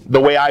the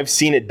way I've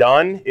seen it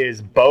done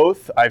is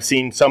both. I've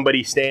seen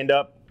somebody stand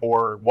up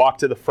or walk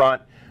to the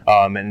front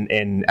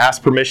and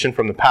ask permission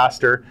from the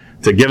pastor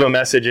to give a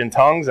message in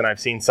tongues, and I've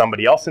seen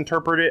somebody else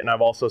interpret it, and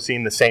I've also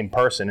seen the same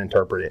person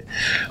interpret it.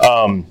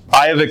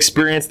 I have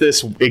experienced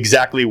this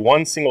exactly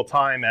one single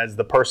time as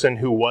the person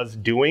who was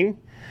doing,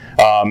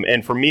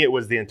 and for me it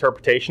was the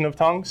interpretation of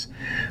tongues.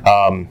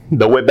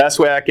 The best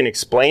way I can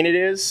explain it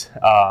is,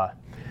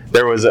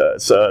 there was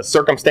a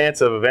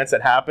circumstance of events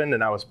that happened,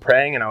 and I was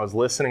praying and I was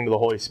listening to the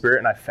Holy Spirit,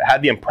 and I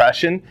had the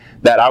impression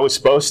that I was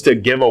supposed to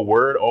give a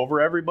word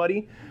over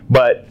everybody,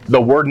 but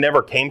the word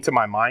never came to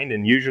my mind.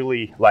 And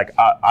usually,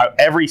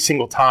 every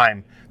single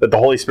time that the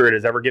Holy Spirit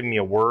has ever given me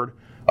a word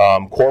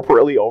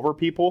corporately over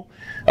people,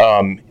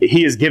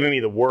 he has given me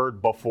the word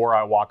before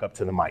I walk up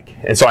to the mic.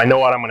 And so I know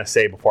what I'm going to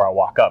say before I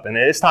walk up. And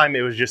this time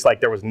it was just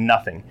like there was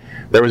nothing.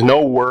 There was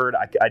no word.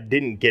 I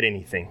didn't get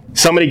anything.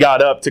 Somebody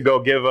got up to go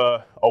give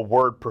a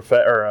word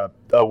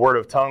a word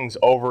of tongues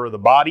over the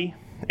body.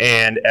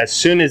 And as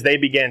soon as they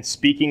began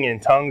speaking in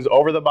tongues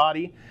over the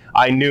body,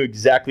 I knew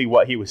exactly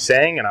what he was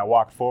saying, and I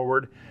walked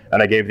forward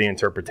and I gave the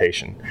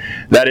interpretation.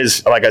 That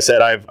is, like I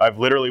said, I've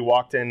literally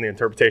walked in the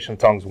interpretation of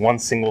tongues one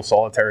single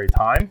solitary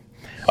time.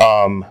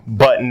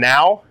 But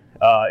now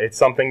it's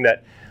something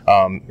that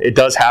it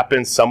does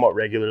happen somewhat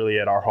regularly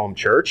at our home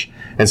church.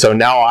 And so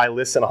now I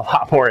listen a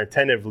lot more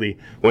attentively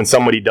when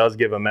somebody does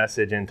give a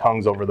message in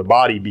tongues over the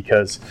body,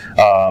 because,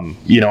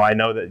 I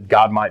know that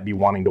God might be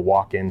wanting to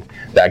walk in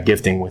that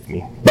gifting with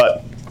me.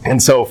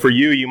 And so for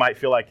you might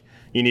feel like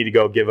you need to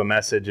go give a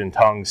message in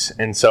tongues.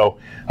 And so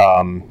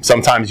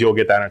sometimes you'll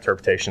get that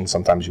interpretation,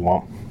 sometimes you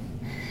won't.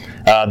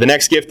 The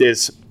next gift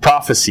is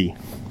prophecy.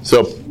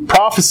 So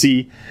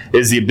prophecy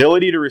is the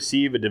ability to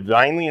receive a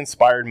divinely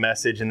inspired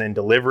message and then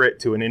deliver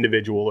it to an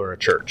individual or a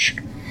church.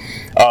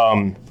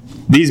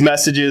 These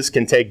messages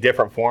can take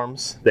different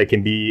forms. They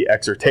can be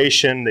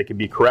exhortation, they can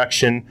be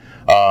correction,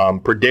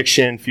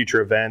 prediction,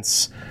 future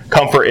events,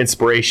 comfort,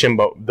 inspiration.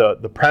 But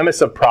the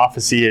premise of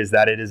prophecy is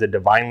that it is a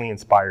divinely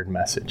inspired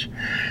message.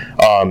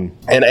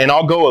 And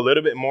I'll go a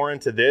little bit more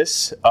into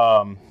this.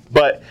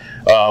 But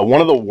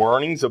one of the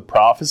warnings of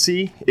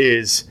prophecy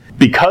is,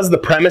 because the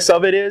premise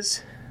of it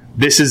is,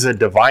 this is a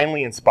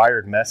divinely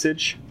inspired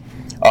message,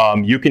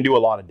 you can do a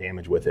lot of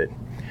damage with it.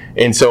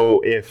 And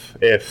so if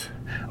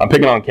I'm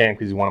picking on Cam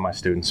because he's one of my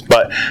students,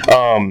 but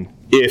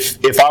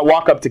if I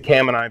walk up to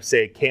Cam and I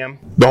say, Cam,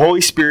 the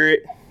Holy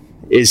Spirit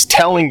is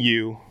telling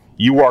you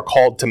are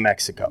called to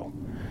Mexico.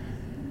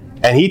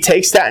 And he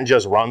takes that and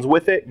just runs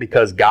with it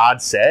because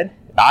God said.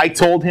 I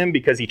told him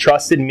because he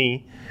trusted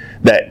me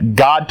that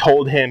God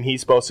told him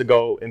he's supposed to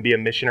go and be a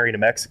missionary to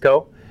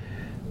Mexico.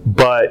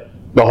 But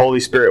the Holy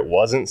Spirit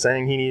wasn't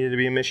saying he needed to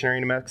be a missionary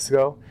to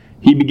Mexico.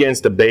 He begins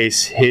to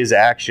base his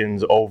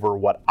actions over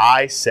what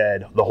I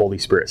said the Holy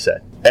Spirit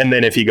said. And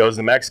then if he goes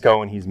to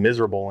Mexico and he's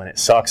miserable and it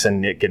sucks,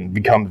 and it can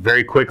become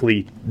very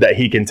quickly that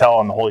he can tell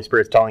and the Holy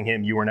Spirit's telling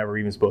him you were never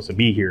even supposed to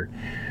be here,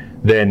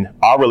 then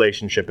our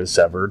relationship is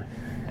severed,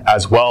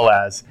 as well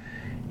as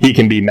he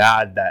can be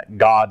mad that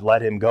God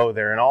let him go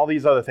there and all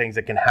these other things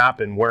that can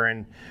happen, where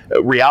in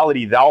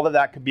reality, all of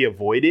that could be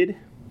avoided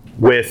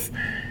with,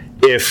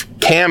 if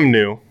Cam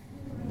knew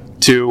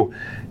to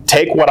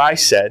take what I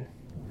said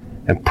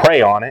and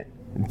pray on it,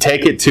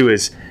 take it to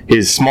his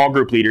small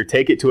group leader,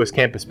 take it to his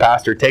campus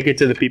pastor, take it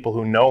to the people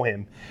who know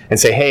him and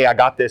say, hey, I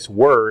got this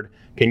word.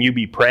 Can you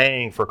be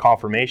praying for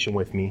confirmation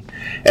with me?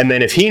 And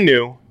then if he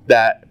knew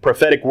that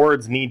prophetic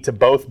words need to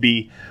both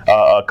be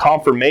a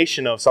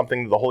confirmation of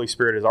something that the Holy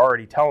Spirit is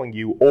already telling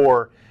you,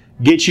 or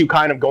get you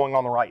kind of going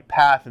on the right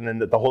path, and then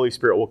that the Holy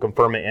Spirit will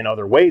confirm it in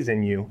other ways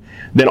in you,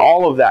 then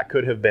all of that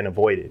could have been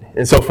avoided.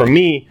 And so for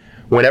me,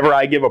 whenever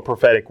I give a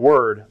prophetic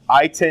word,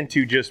 I tend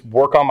to just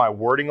work on my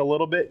wording a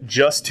little bit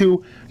just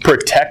to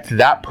protect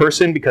that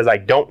person, because I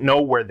don't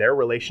know where their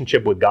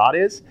relationship with God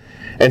is.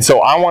 And so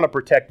I want to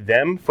protect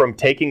them from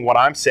taking what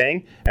I'm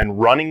saying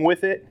and running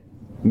with it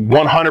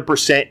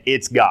 100%.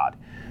 It's God.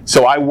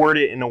 So I word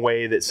it in a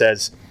way that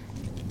says,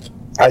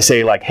 I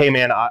say like, hey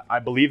man, I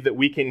believe that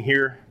we can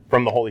hear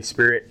from the Holy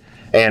Spirit,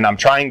 and I'm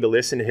trying to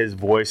listen to his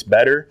voice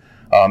better.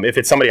 If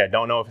it's somebody I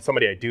don't know, if it's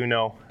somebody I do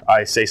know,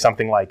 I say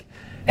something like,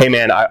 hey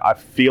man, I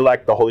feel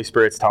like the Holy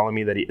Spirit's telling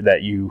me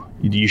that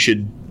you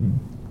should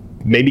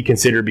maybe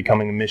consider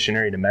becoming a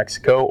missionary to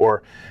Mexico,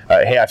 or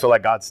hey, I feel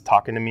like God's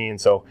talking to me,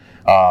 and so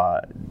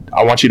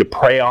I want you to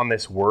pray on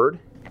this word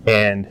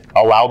and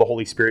allow the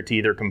Holy Spirit to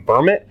either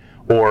confirm it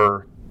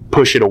or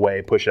push it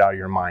away, push it out of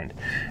your mind.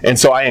 And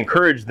so I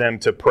encourage them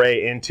to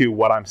pray into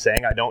what I'm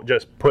saying. I don't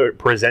just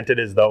present it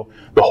as though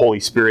the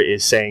Holy Spirit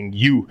is saying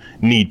you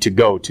need to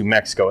go to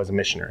Mexico as a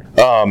missionary.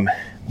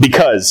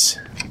 Because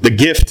the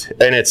gift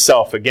in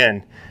itself,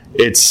 again,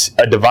 it's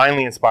a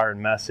divinely inspired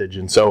message.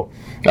 And so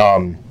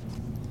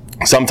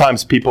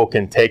sometimes people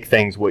can take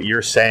things, what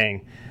you're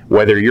saying,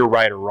 whether you're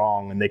right or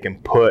wrong, and they can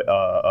put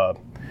a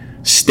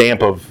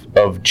stamp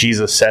of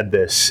Jesus said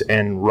this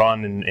and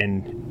run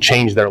and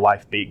change their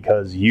life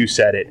because you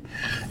said it.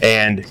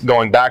 And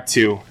going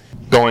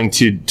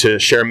to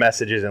share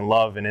messages in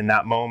love, and in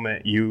that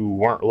moment you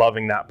weren't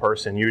loving that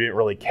person, you didn't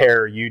really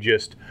care, you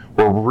just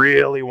were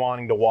really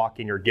wanting to walk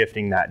in your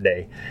gifting that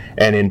day,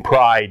 and in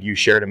pride you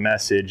shared a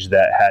message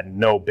that had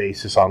no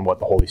basis on what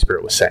the Holy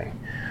Spirit was saying.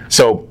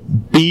 So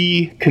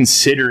be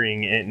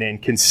considering and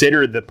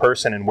consider the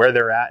person and where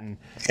they're at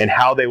and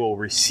how they will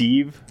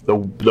receive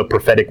the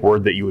prophetic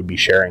word that you would be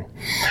sharing.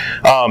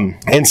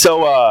 And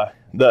so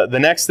the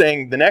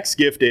next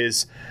gift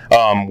is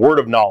word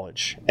of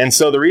knowledge. And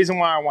so the reason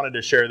why I wanted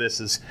to share this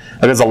is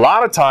because a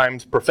lot of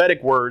times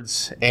prophetic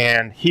words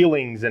and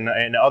healings and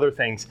other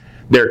things,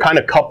 they're kind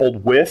of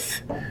coupled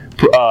with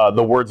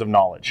the words of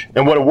knowledge.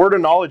 And what a word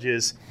of knowledge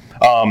is,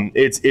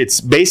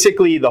 it's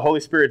basically the Holy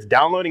Spirit's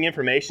downloading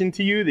information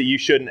to you that you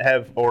shouldn't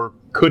have or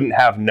couldn't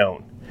have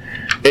known.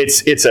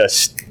 It's a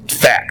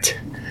fact.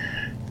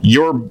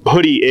 Your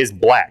hoodie is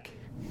black.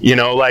 You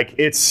know, like,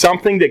 it's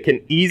something that can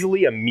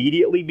easily,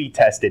 immediately be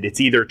tested. It's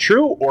either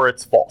true or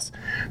it's false.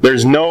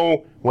 There's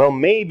no, well,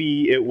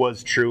 maybe it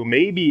was true,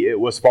 maybe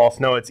it was false.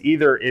 No, it's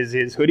either is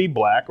his hoodie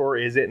black or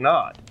is it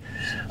not.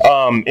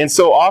 And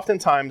so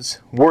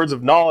oftentimes words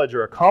of knowledge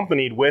are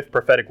accompanied with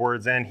prophetic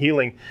words and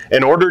healing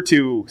in order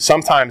to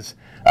sometimes,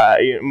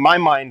 in my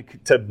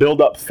mind, to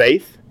build up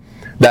faith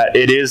that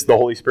it is the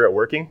Holy Spirit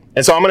working.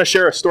 And so I'm going to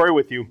share a story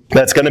with you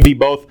that's going to be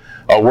both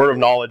a word of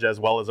knowledge as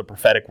well as a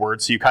prophetic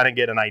word, so you kind of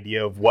get an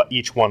idea of what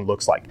each one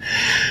looks like.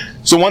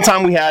 So one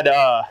time we had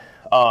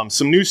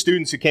some new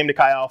students who came to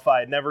Chi Alpha. I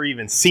had never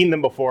even seen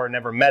them before,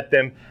 never met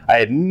them. I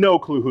had no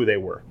clue who they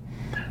were.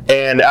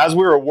 And as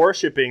we were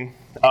worshiping,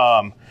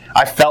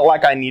 I felt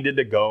like I needed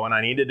to go and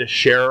I needed to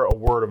share a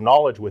word of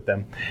knowledge with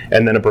them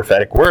and then a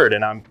prophetic word.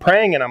 And I'm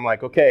praying and I'm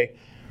like, okay,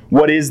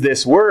 what is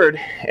this word?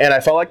 And I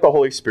felt like the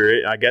Holy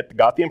Spirit, I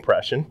got the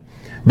impression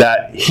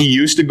that he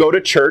used to go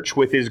to church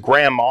with his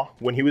grandma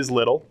when he was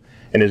little,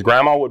 and his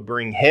grandma would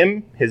bring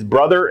him, his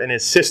brother, and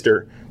his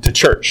sister to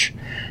church.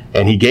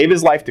 And he gave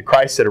his life to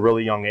Christ at a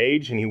really young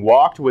age, and he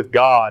walked with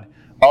God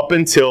up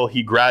until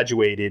he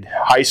graduated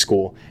high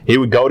school. He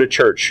would go to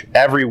church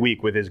every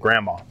week with his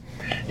grandma.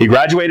 He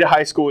graduated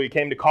high school, he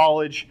came to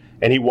college,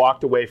 and he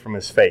walked away from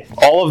his faith.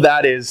 All of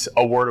that is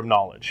a word of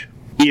knowledge.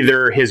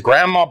 either his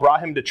grandma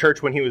brought him to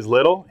church when he was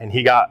little and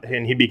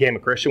he became a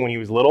Christian when he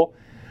was little,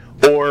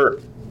 or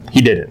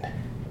he didn't.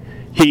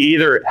 He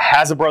either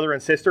has a brother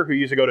and sister who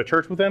used to go to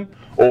church with him,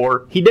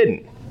 or he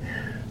didn't.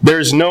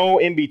 There's no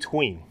in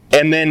between.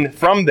 And then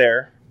from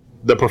there,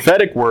 the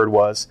prophetic word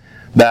was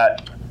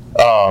that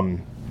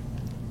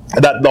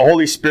that the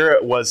Holy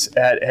Spirit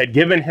had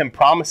given him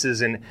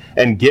promises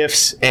and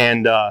gifts,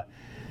 and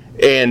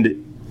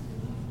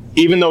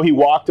even though he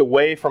walked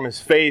away from his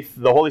faith,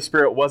 the Holy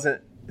Spirit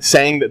wasn't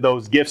saying that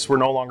those gifts were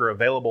no longer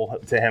available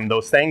to him.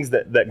 Those things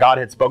that God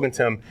had spoken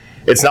to him,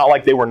 it's not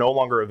like they were no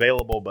longer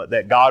available, but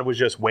that God was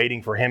just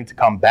waiting for him to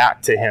come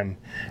back to him,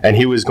 and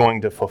he was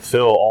going to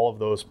fulfill all of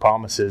those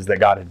promises that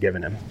God had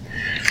given him.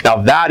 Now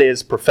that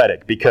is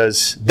prophetic,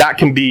 because that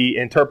can be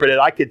interpreted.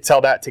 I could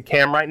tell that to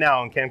Cam right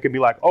now, and Cam could be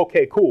like,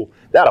 okay, cool,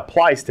 that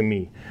applies to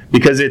me,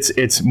 because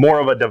it's more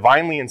of a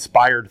divinely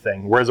inspired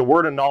thing. Whereas a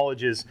word of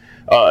knowledge is,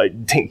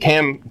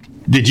 Cam,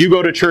 did you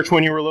go to church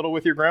when you were little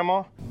with your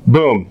grandma?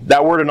 Boom,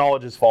 that word of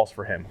knowledge is false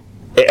for him.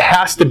 It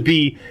has to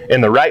be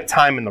in the right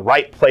time, in the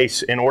right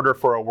place, in order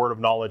for a word of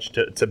knowledge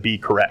to be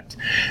correct.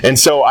 And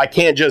so I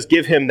can't just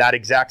give him that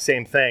exact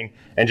same thing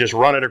and just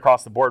run it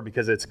across the board,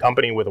 because it's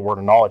accompanied with a word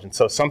of knowledge. And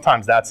so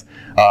sometimes that's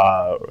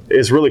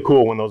is really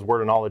cool when those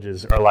word of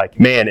knowledges are like,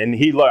 man. And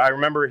I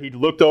remember he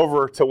looked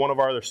over to one of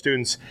our other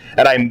students,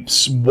 and I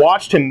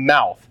watched him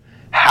mouth,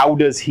 how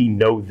does he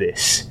know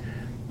this?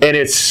 And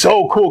it's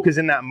so cool, because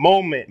in that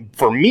moment,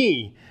 for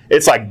me,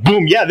 it's like,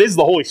 boom, yeah, this is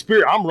the Holy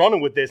Spirit. I'm running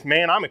with this,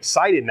 man. I'm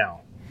excited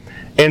now.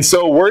 And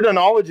so word of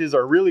knowledges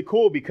are really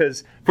cool,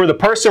 because for the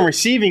person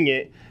receiving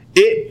it,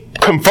 it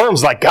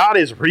confirms like God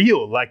is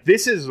real. Like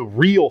this is a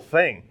real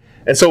thing.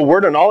 And so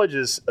word of knowledge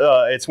is,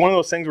 it's one of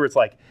those things where it's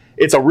like,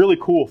 it's a really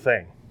cool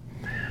thing.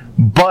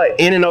 But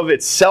in and of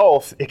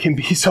itself, it can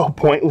be so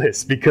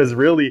pointless, because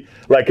really,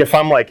 like if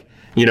I'm like,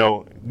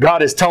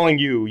 God is telling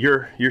you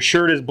your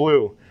shirt is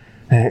blue.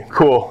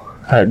 Cool.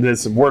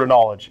 This is word of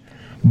knowledge.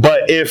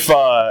 But if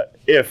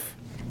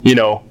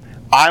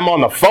I'm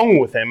on the phone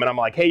with him and I'm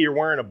like, hey, you're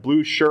wearing a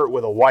blue shirt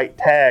with a white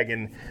tag,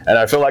 and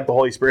I feel like the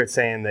Holy Spirit's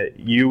saying that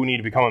you need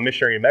to become a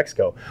missionary in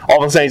Mexico.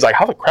 All of a sudden he's like,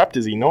 how the crap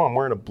does he know I'm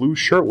wearing a blue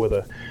shirt with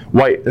a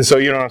white? And so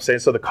you know what I'm saying?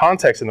 So the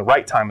context in the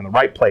right time, in the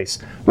right place,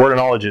 word of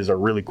knowledges are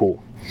really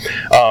cool.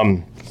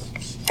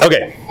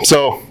 Okay,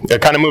 so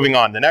kind of moving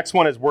on. The next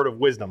one is word of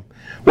wisdom.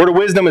 Word of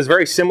wisdom is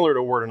very similar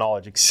to word of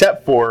knowledge,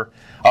 except for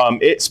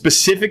it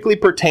specifically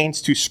pertains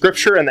to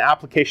Scripture and the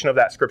application of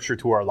that Scripture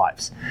to our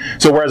lives.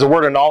 So whereas a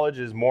word of knowledge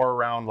is more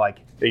around like,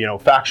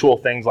 factual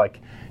things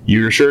like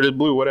your shirt is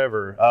blue,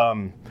 whatever.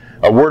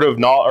 A word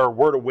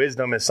of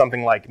wisdom is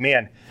something like,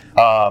 man,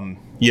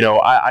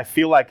 I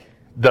feel like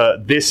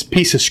this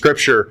piece of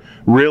Scripture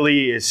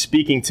really is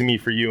speaking to me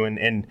for you,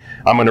 and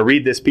I'm going to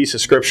read this piece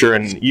of Scripture,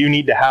 and you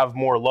need to have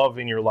more love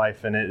in your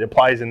life, and it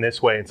applies in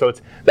this way. And so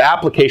it's the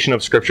application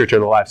of Scripture to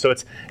their life. So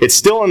it's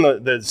still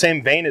in the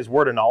same vein as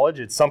word of knowledge.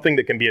 It's something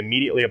that can be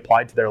immediately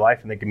applied to their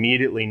life, and they can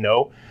immediately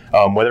know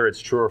whether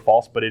it's true or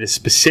false, but it is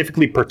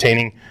specifically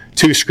pertaining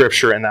to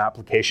Scripture and the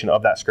application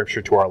of that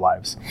Scripture to our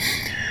lives.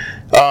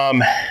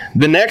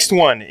 The next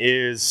one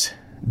is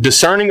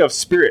discerning of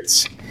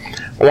spirits.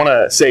 I want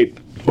to say,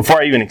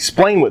 before I even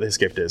explain what this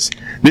gift is,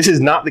 this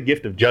is not the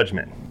gift of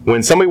judgment.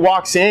 When somebody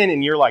walks in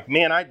and you're like,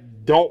 man, I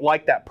don't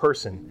like that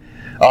person,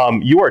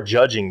 you are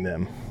judging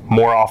them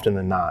more often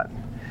than not.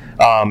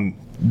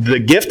 The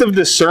gift of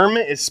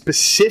discernment is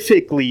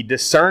specifically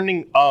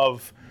discerning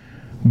of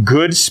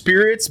good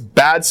spirits,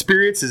 bad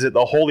spirits. Is it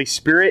the Holy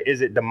Spirit? Is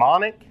it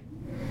demonic?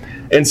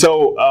 And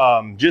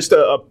so just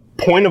a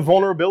point of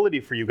vulnerability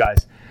for you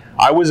guys.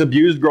 I was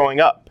abused growing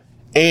up.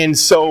 And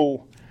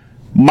so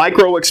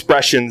micro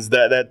expressions,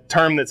 that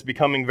term that's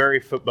becoming very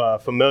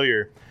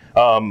familiar,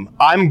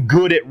 I'm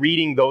good at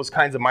reading those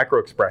kinds of micro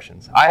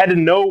expressions. I had to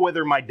know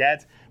whether my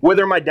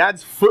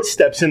dad's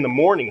footsteps in the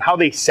morning, how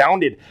they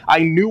sounded. I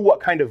knew what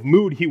kind of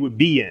mood he would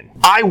be in.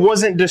 I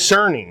wasn't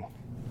discerning.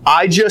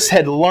 I just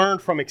had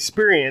learned from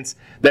experience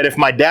that if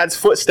my dad's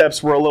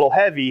footsteps were a little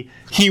heavy,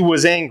 he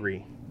was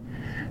angry.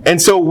 And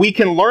so we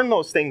can learn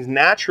those things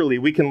naturally.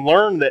 We can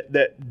learn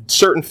that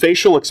certain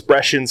facial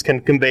expressions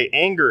can convey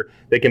anger,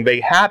 they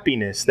convey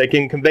happiness, they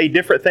can convey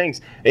different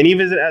things. And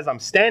even as I'm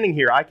standing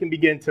here, I can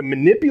begin to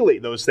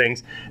manipulate those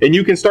things, and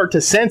you can start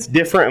to sense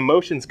different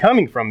emotions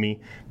coming from me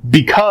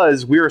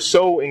because we are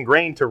so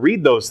ingrained to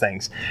read those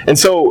things. And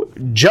so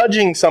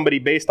judging somebody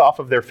based off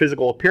of their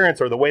physical appearance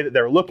or the way that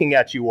they're looking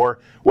at you or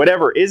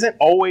whatever isn't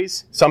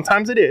always,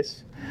 sometimes it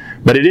is,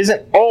 but it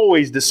isn't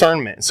always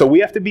discernment. So we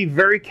have to be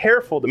very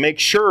careful to make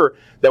sure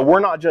that we're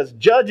not just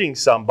judging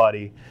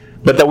somebody,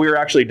 but that we're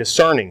actually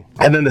discerning.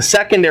 And then the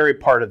secondary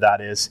part of that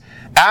is,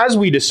 as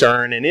we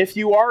discern, and if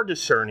you are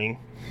discerning,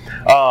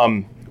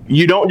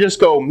 you don't just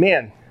go,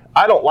 man,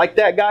 I don't like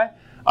that guy,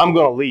 I'm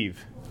going to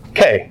leave.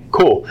 Okay,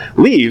 cool.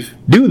 Leave,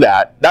 do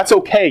that. That's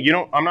okay.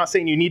 I'm not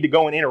saying you need to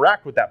go and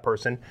interact with that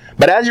person,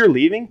 but as you're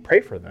leaving,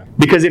 pray for them.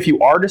 Because if you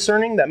are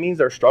discerning, that means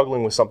they're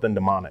struggling with something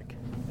demonic.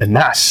 And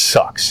that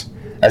sucks.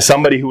 As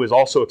somebody who has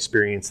also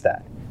experienced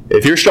that.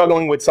 If you're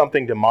struggling with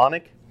something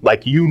demonic,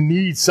 Like, you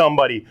need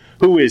somebody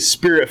who is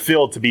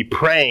spirit-filled to be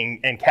praying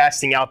and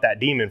casting out that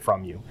demon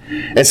from you.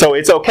 And so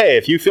it's okay.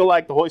 If you feel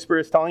like the Holy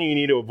Spirit is telling you you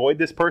need to avoid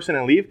this person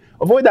and leave,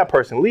 avoid that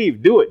person.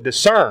 Leave. Do it.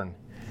 Discern.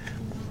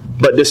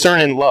 But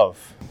discern in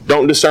love.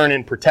 Don't discern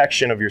in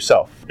protection of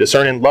yourself.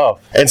 Discern in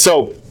love. And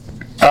so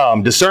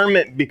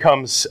discernment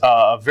becomes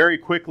very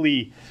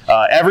quickly,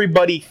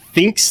 everybody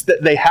thinks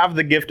that they have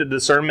the gift of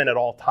discernment at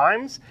all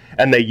times,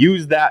 and they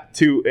use that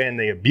and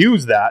they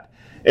abuse that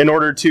in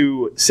order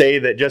to say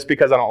that just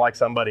because I don't like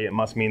somebody, it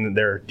must mean that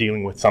they're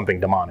dealing with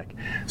something demonic.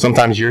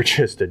 Sometimes you're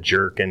just a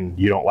jerk and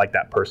you don't like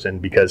that person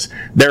because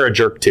they're a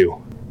jerk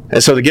too.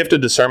 And so the gift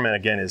of discernment,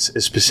 again, is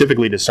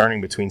specifically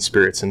discerning between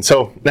spirits. And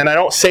so then I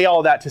don't say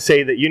all that to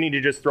say that you need to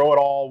just throw it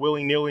all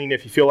willy-nilly. And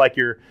if you feel like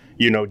you're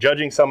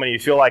judging somebody, you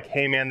feel like,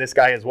 hey man, this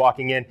guy is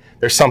walking in,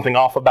 there's something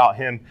off about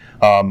him.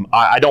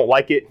 I don't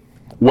like it,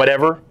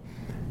 whatever.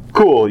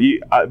 Cool,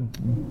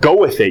 go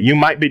with it. You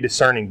might be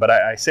discerning, but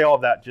I say all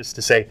of that just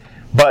to say,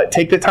 but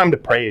take the time to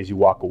pray as you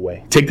walk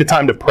away. Take the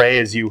time to pray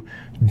as you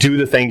do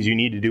the things you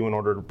need to do in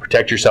order to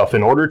protect yourself,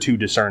 in order to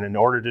discern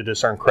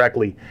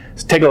correctly.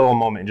 So take a little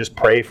moment and just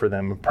pray for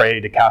them. Pray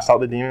to cast out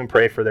the demon.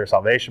 Pray for their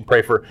salvation.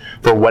 Pray for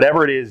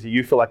whatever it is that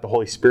you feel like the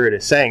Holy Spirit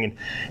is saying.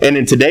 And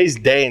in today's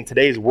day, in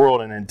today's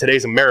world, and in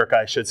today's America,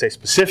 I should say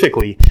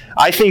specifically,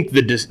 I think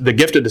the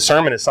gift of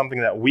discernment is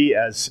something that we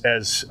as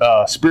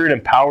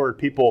Spirit-empowered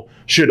people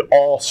should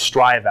all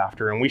strive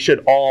after. And we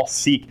should all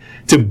seek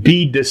to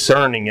be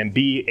discerning and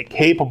be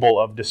capable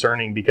of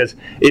discerning, because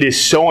it is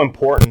so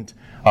important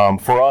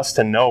for us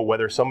to know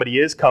whether somebody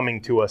is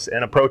coming to us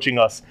and approaching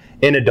us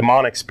in a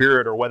demonic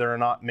spirit, or whether or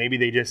not maybe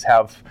they just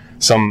have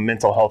some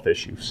mental health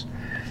issues.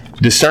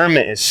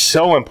 Discernment is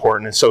so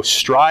important, and so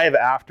strive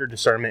after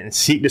discernment and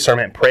seek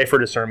discernment and pray for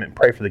discernment and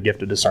pray for the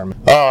gift of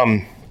discernment.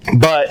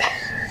 But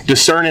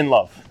discern in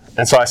love.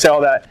 And so I say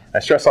all that, I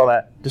stress all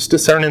that, just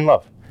discern in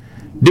love.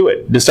 Do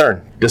it.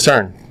 Discern,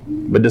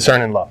 but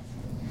discern in love.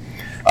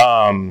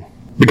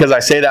 Because I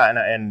say that,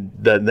 and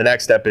the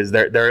next step is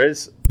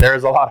there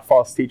is a lot of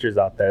false teachers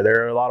out there.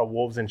 There are a lot of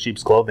wolves in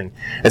sheep's clothing.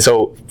 And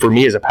so for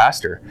me as a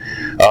pastor,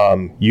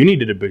 you need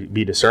to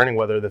be discerning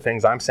whether the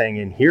things I'm saying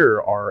in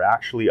here are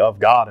actually of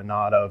God and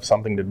not of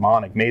something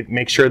demonic.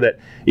 Make sure that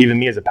even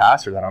me as a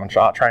pastor, that I'm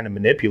not trying to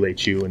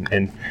manipulate you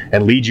and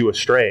lead you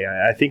astray.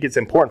 I think it's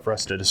important for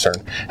us to discern.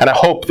 And I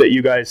hope that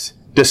you guys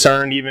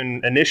discerned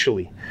even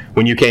initially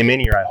when you came in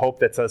here. I hope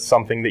that's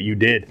something that you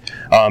did,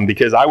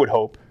 because I would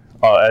hope,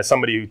 as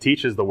somebody who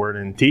teaches the Word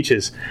and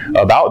teaches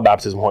about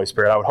baptism of the Holy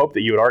Spirit, I would hope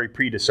that you had already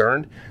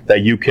pre-discerned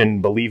that you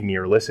can believe me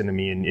or listen to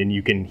me and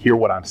you can hear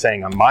what I'm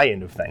saying on my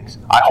end of things.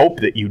 I hope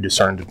that you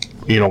discerned,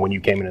 when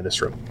you came into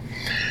this room.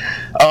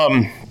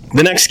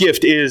 The next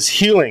gift is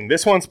healing.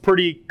 This one's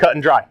pretty cut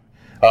and dry.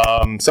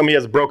 Somebody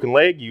has a broken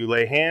leg, you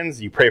lay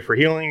hands, you pray for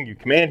healing, you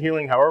command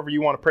healing, however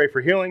you want to pray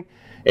for healing,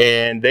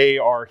 and they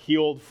are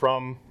healed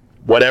from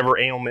whatever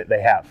ailment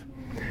they have.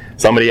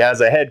 Somebody has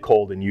a head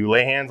cold and you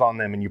lay hands on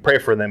them and you pray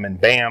for them, and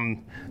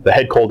bam, the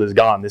head cold is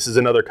gone. This is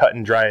another cut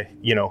and dry.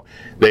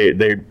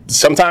 They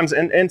sometimes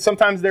and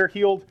sometimes they're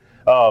healed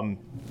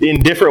in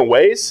different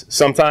ways.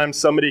 Sometimes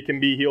somebody can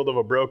be healed of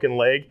a broken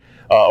leg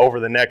over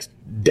the next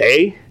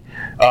day,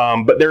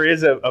 but there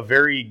is a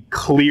very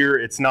clear.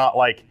 It's not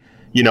like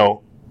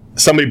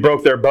somebody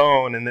broke their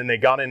bone and then they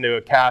got into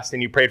a cast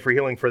and you prayed for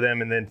healing for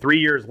them, and then 3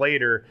 years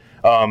later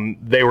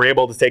they were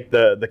able to take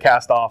the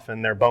cast off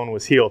and their bone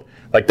was healed.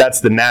 Like,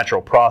 that's the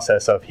natural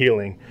process of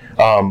healing.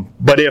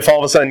 But if all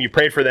of a sudden you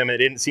prayed for them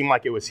and it didn't seem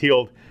like it was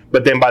healed,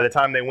 but then by the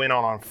time they went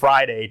on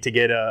Friday to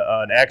get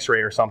an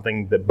x-ray or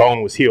something, the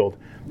bone was healed,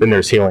 then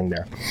there's healing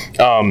there.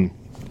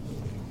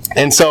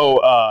 And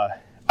so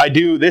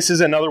this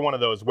is another one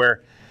of those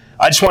where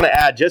I just want to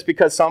add, just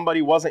because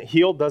somebody wasn't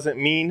healed doesn't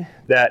mean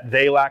that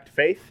they lacked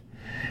faith.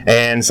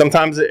 And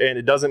sometimes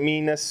it doesn't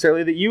mean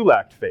necessarily that you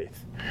lacked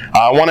faith.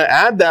 I want to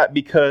add that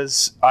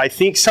because I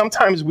think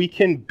sometimes we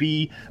can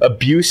be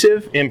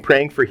abusive in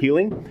praying for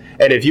healing.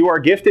 And if you are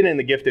gifted in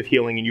the gift of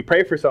healing and you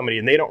pray for somebody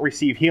and they don't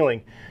receive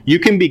healing, you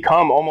can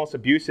become almost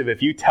abusive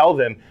if you tell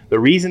them the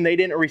reason they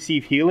didn't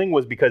receive healing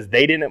was because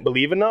they didn't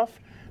believe enough.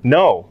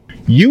 No,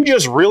 you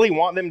just really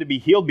want them to be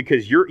healed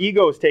because your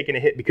ego is taking a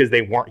hit because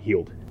they weren't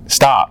healed.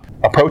 Stop.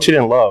 Approach it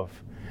in love.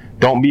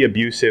 Don't be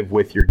abusive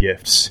with your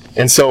gifts.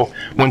 And so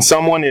when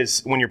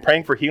you're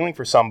praying for healing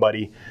for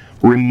somebody,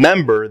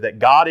 remember that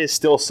God is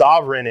still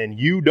sovereign and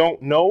you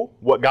don't know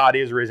what God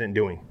is or isn't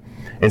doing.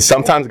 And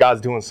sometimes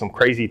God's doing some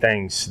crazy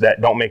things that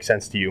don't make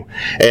sense to you.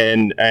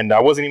 And I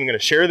wasn't even going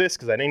to share this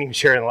because I didn't even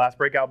share it in the last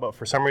breakout, but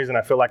for some reason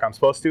I feel like I'm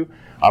supposed to.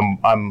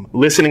 I'm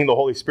listening to the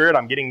Holy Spirit.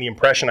 I'm getting the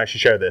impression I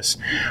should share this.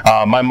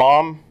 My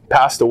mom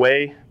passed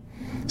away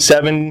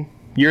 7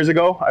 years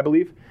ago, I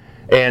believe.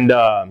 And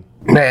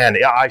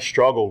I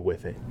struggled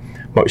with it.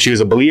 But she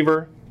was a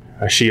believer.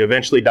 She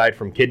eventually died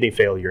from kidney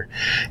failure.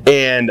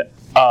 And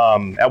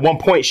at one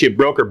point she had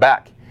broke her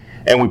back.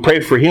 And we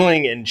prayed for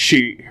healing, and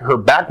her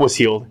back was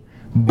healed,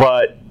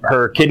 but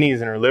her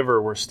kidneys and her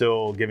liver were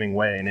still giving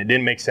way. And it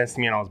didn't make sense to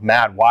me, and I was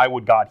mad. Why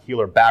would God heal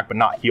her back but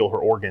not heal her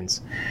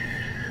organs?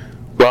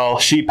 Well,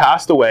 she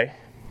passed away.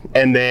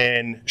 And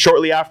then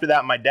shortly after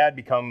that, my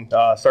dad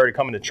started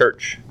coming to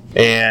church.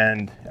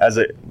 And as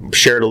I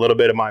shared a little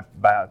bit of my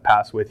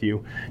past with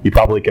you, you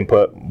probably can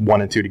put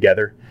 1 and 2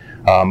 together.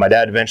 My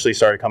dad eventually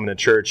started coming to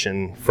church,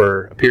 and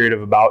for a period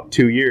of about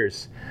 2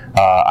 years,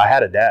 I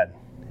had a dad.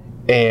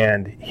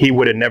 And he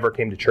would have never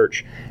came to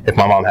church if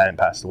my mom hadn't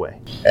passed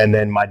away. And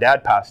then my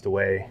dad passed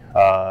away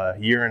a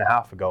year and a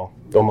half ago,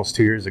 almost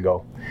 2 years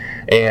ago.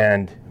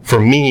 And for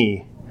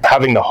me,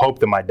 having the hope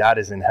that my dad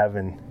is in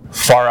heaven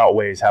far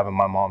outweighs having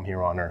my mom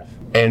here on earth.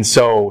 And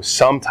so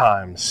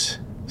sometimes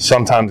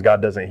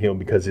God doesn't heal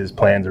because his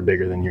plans are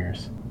bigger than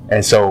yours.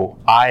 And so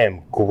I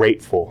am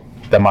grateful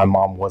that my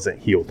mom wasn't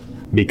healed,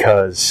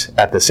 because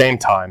at the same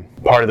time,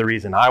 part of the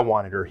reason I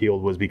wanted her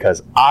healed was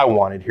because I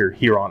wanted her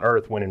here on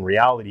earth, when in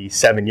reality,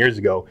 7 years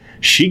ago,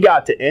 she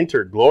got to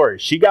enter glory.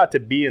 She got to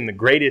be in the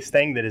greatest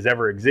thing that has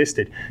ever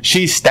existed.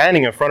 She's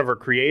standing in front of her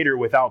Creator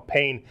without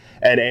pain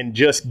and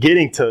just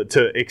getting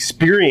to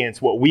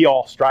experience what we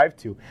all strive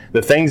to,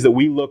 the things that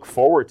we look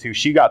forward to.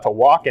 She got to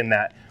walk in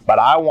that. But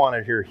I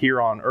wanted her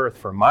here on earth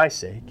for my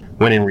sake,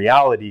 when in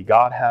reality,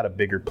 God had a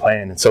bigger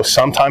plan. And so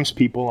sometimes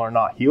people are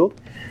not healed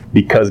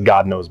because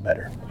God knows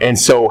better. And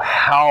so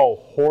how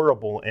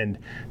horrible and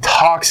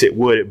toxic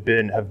would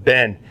it have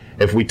been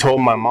if we told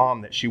my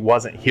mom that she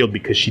wasn't healed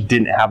because she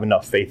didn't have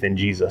enough faith in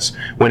Jesus,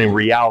 when in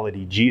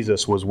reality,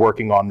 Jesus was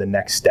working on the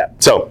next step.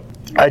 So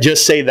I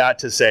just say that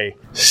to say,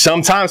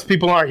 sometimes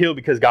people aren't healed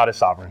because God is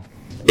sovereign.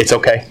 It's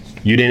okay.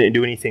 You didn't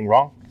do anything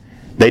wrong.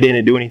 They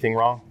didn't do anything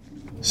wrong.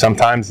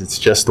 Sometimes it's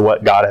just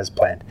what God has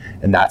planned,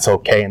 and that's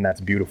okay, and that's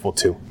beautiful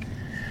too.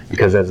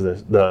 Because as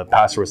the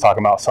pastor was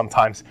talking about,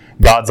 sometimes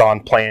God's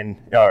on plan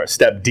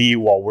step D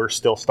while we're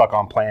still stuck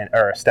on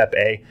step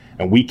A,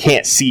 and we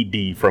can't see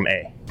D from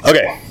A.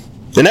 Okay,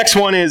 the next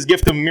one is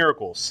gift of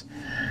miracles.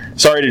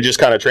 Sorry to just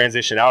kind of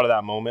transition out of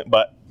that moment,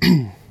 but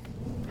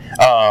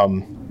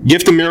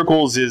gift of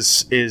miracles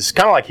is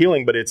kind of like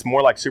healing, but it's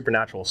more like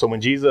supernatural. So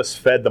when Jesus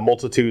fed the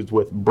multitudes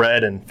with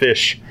bread and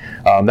fish,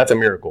 that's a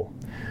miracle.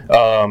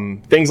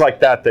 Things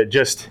like that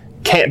just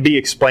can't be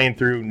explained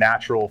through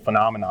natural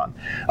phenomenon.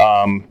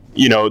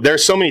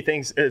 There's so many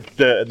things.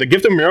 The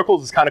gift of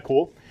miracles is kind of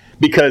cool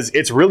because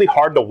it's really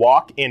hard to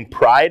walk in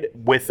pride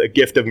with a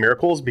gift of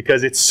miracles,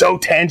 because it's so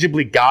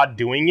tangibly God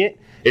doing it.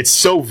 It's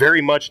so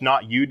very much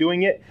not you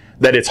doing it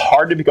that it's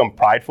hard to become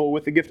prideful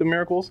with the gift of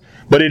miracles,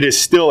 but it is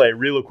still a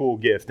really cool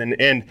gift.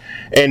 And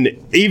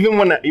even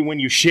when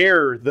you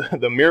share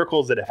the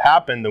miracles that have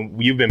happened, that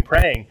you've been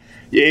praying,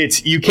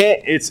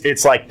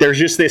 it's like there's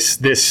just this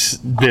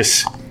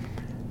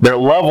their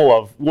level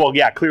of, well,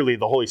 yeah, clearly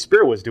the Holy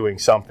Spirit was doing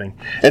something.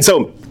 And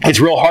so it's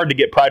real hard to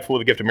get prideful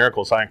with the gift of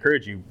miracles. So I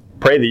encourage you,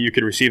 pray that you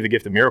could receive the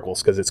gift of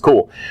miracles, because it's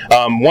cool.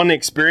 One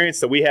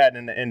experience that we had,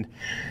 and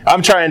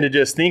I'm trying to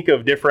just think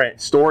of different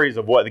stories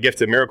of what the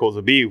gift of miracles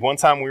would be. One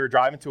time we were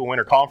driving to a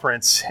winter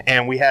conference,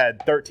 and we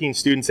had 13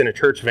 students in a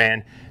church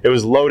van. It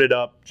was loaded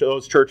up.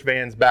 Those church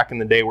vans back in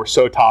the day were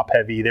so top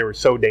heavy. They were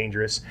so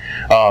dangerous.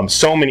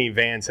 So many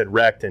vans had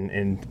wrecked,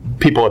 and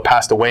people had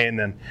passed away in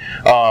them.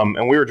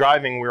 And we were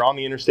driving. We were on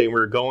the interstate. We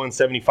were going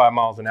 75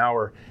 miles an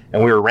hour.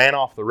 And we ran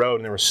off the road,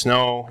 and there was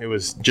snow. It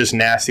was just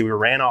nasty. We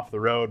ran off the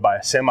road by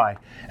a semi,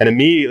 and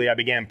immediately I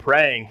began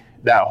praying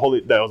that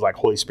was like,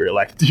 Holy Spirit,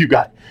 like, you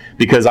got,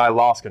 because I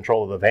lost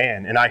control of the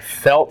van. And I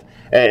felt,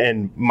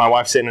 and my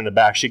wife sitting in the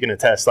back, she can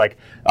attest, like,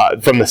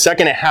 from the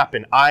second it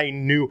happened, I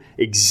knew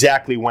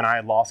exactly when I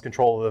had lost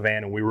control of the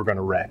van and we were going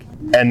to wreck.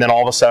 And then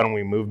all of a sudden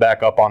we moved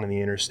back up onto the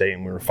interstate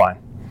and we were fine.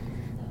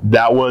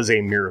 That was a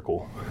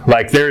miracle.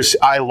 Like,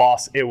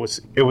 it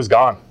was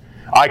gone.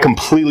 I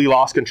completely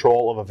lost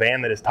control of a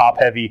van that is top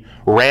heavy,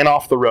 ran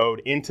off the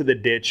road into the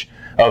ditch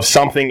of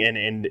something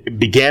and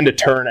began to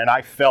turn, and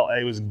I felt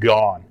it was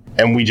gone.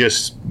 And we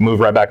just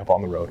moved right back up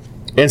on the road.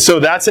 And so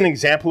that's an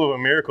example of a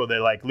miracle that,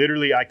 like,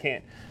 literally I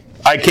can't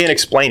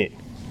explain it.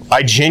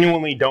 I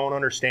genuinely don't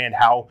understand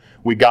how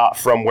we got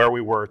from where we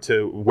were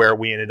to where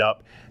we ended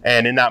up.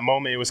 And in that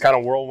moment, it was kind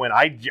of whirlwind.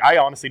 I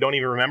honestly don't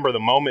even remember the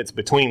moments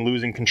between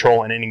losing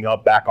control and ending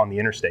up back on the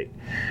interstate.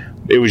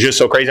 It was just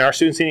so crazy. And our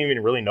students didn't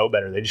even really know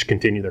better. They just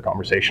continued their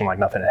conversation like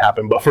nothing had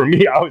happened. But for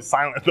me, I was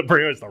silent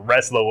pretty much the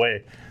rest of the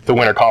way to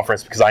winter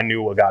conference because I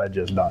knew what God had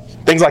just done.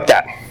 Things like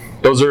that.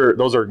 Those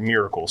are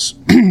miracles.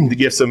 The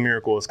gifts of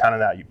miracle is kind of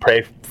that. You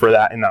pray for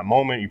that in that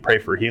moment. You pray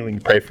for healing.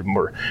 You pray for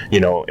more,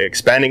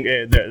 expanding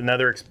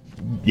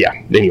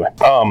anyway.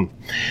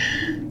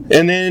 And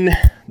then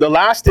the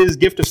last is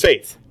gift of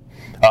faith.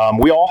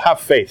 We all have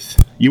faith.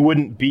 You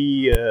wouldn't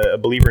be a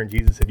believer in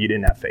Jesus if you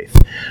didn't have faith.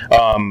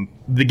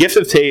 The gift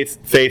of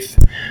faith,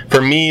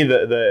 for me,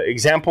 the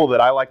example that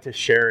I like to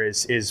share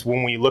is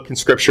when we look in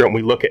Scripture and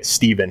we look at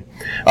Stephen.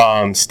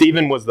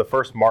 Stephen was the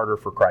first martyr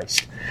for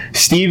Christ.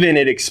 Stephen,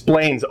 it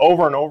explains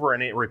over and over,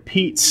 and it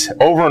repeats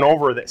over and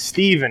over that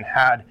Stephen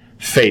had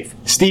faith.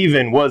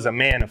 Stephen was a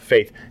man of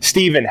faith.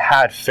 Stephen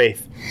had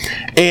faith.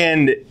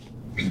 And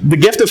the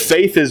gift of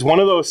faith is one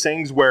of those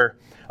things where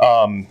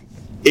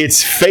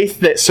it's faith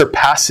that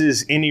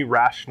surpasses any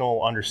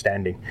rational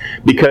understanding.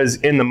 Because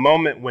in the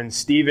moment when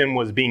Stephen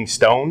was being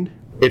stoned,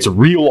 it's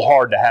real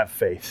hard to have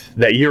faith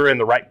that you're in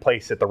the right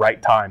place at the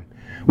right time.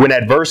 When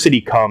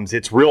adversity comes,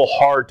 it's real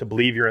hard to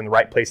believe you're in the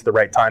right place at the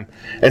right time.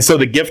 And so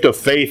the gift of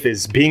faith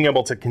is being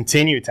able to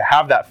continue to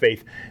have that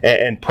faith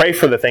and pray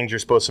for the things you're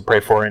supposed to pray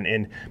for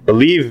and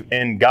believe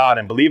in God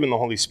and believe in the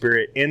Holy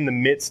Spirit in the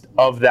midst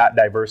of that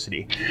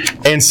diversity.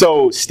 And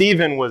so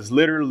Stephen was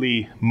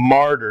literally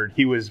martyred.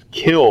 He was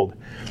killed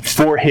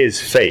for his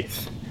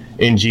faith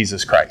in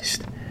Jesus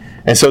Christ.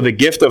 And so the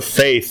gift of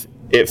faith,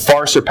 it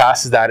far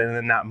surpasses that. And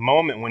in that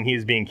moment when he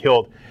is being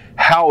killed,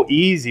 how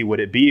easy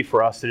would it be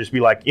for us to just be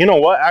like, you know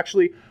what,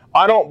 actually,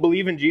 I don't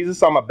believe in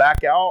Jesus. I'm going to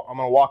back out. I'm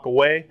going to walk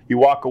away. You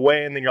walk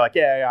away and then you're like,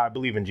 yeah, I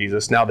believe in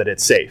Jesus now that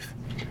it's safe.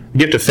 The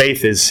gift of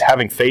faith is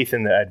having faith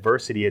in the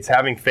adversity. It's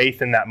having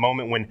faith in that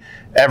moment when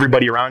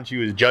everybody around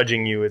you is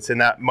judging you. It's in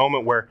that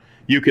moment where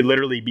you could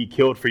literally be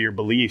killed for your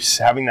beliefs.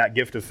 Having that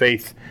gift of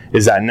faith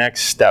is that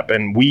next step.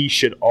 And we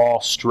should all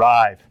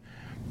strive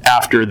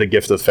after the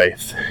gift of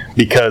faith,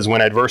 because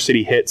when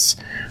adversity hits,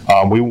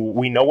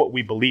 we know what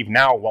we believe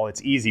now. While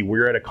it's easy,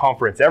 we're at a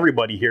conference,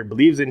 everybody here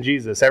believes in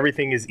Jesus,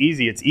 everything is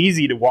easy, it's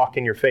easy to walk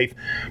in your faith.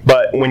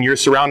 But when you're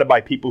surrounded by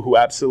people who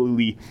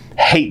absolutely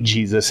hate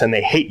Jesus and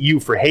they hate you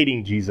for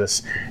hating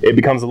Jesus, it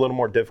becomes a little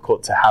more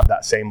difficult to have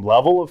that same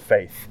level of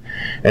faith.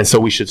 And so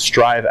we should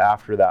strive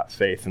after that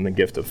faith and the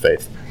gift of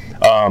faith.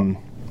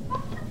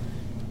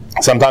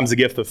 Sometimes the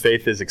gift of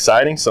faith is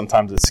exciting,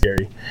 sometimes it's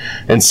scary.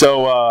 And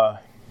so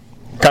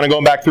kind of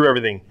going back through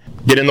everything.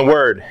 Get in the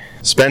Word.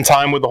 Spend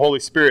time with the Holy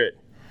Spirit.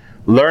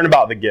 Learn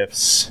about the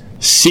gifts.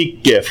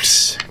 Seek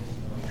gifts.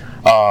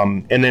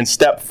 And then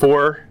step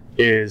 4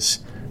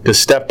 is to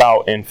step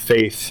out in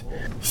faith.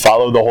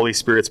 Follow the Holy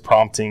Spirit's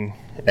prompting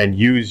and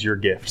use your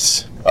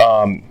gifts.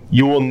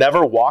 You will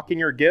never walk in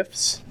your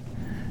gifts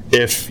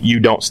if you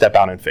don't step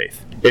out in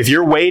faith. If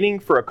you're waiting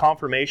for a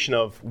confirmation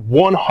of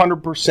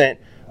 100%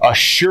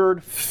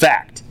 assured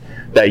fact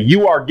that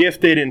you are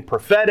gifted in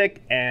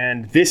prophetic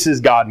and this is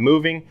God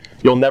moving,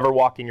 you'll never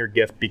walk in your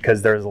gift,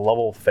 because there's a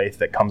level of faith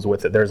that comes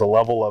with it. There's a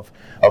level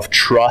of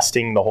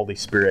trusting the Holy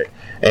Spirit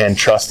and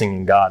trusting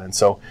in God. And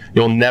so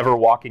you'll never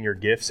walk in your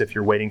gifts if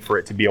you're waiting for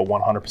it to be a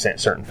 100%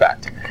 certain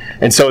fact.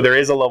 And so there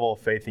is a level of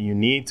faith that you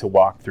need to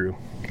walk through.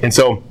 And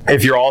so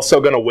if you're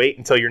also going to wait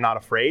until you're not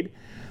afraid,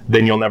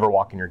 then you'll never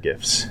walk in your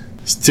gifts.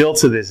 Still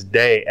to this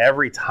day,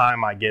 every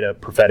time I get a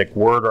prophetic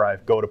word or I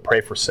go to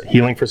pray for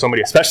healing for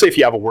somebody, especially if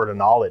you have a word of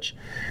knowledge,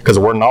 because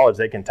a word of knowledge,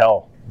 they can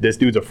tell this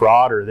dude's a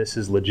fraud or this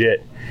is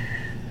legit.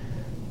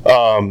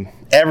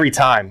 Every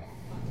time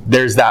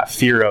there's that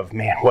fear of,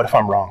 man, what if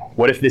I'm wrong?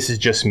 What if this is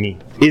just me?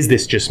 Is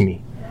this just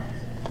me?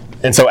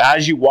 And so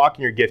as you walk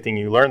in your gifting,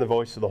 you learn the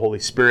voice of the Holy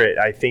Spirit.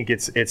 I think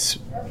it's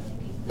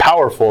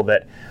powerful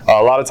that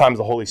a lot of times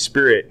the Holy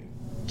Spirit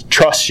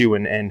trusts you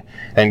and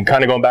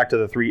kind of going back to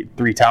the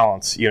three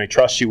talents, he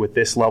trusts you with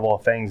this level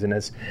of things. And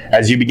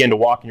as you begin to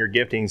walk in your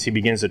giftings, he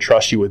begins to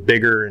trust you with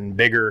bigger and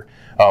bigger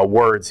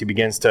words. He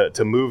begins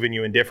to move in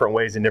you in different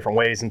ways.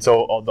 And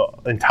so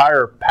the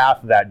entire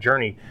path of that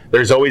journey,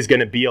 there's always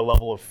going to be a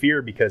level of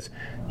fear because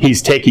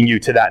he's taking you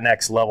to that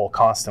next level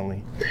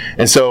constantly.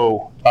 And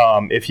so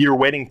if you're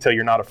waiting till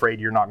you're not afraid,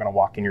 you're not going to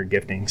walk in your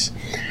giftings.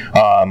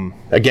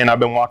 Again, I've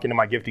been walking in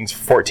my giftings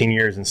for 14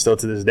 years and still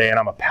to this day, and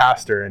I'm a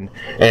pastor and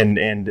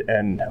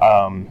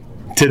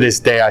to this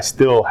day, I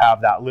still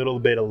have that little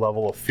bit of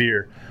level of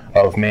fear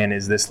of, man,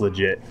 is this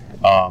legit?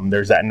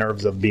 There's that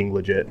nerves of being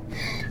legit.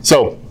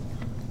 So,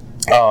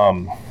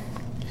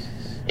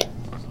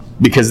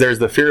 because there's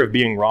the fear of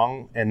being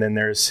wrong, and then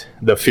there's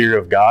the fear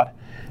of God,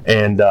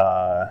 and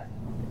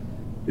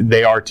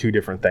they are two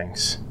different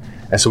things.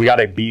 And so we got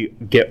to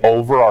get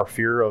over our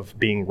fear of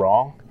being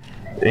wrong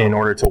in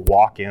order to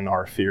walk in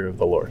our fear of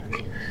the Lord.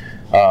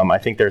 I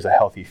think there's a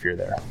healthy fear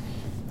there.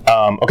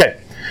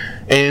 Okay,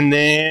 and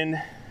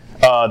then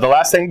the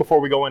last thing before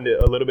we go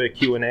into a little bit of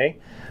Q&A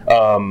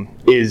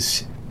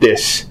is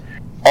this.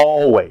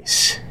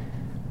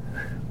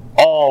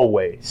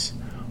 Always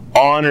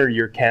honor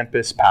your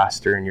campus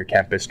pastor and your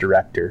campus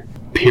director,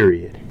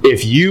 period.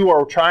 If you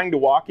are trying to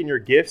walk in your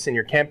gifts and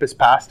your campus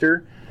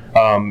pastor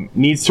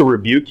needs to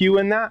rebuke you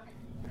in that,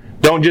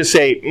 don't just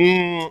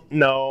say,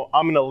 no,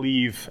 I'm going to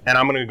leave and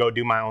I'm going to go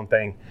do my own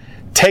thing.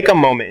 Take a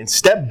moment and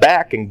step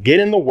back and get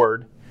in the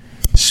Word,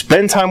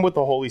 spend time with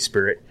the Holy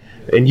Spirit,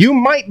 and you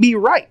might be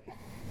right.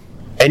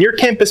 And your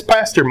campus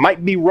pastor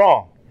might be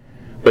wrong,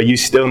 but you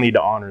still need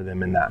to honor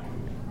them in that.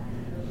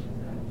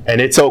 And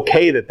it's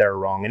okay that they're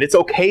wrong, and it's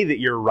okay that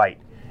you're right.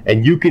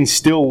 And you can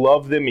still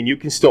love them, and you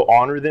can still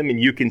honor them, and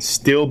you can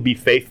still be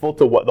faithful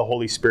to what the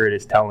Holy Spirit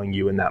is telling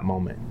you in that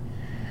moment.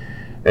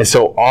 And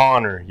so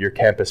honor your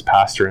campus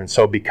pastor. And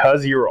so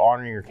because you're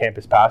honoring your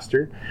campus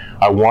pastor,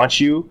 I want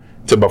you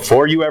to,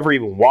 before you ever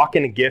even walk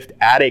in a gift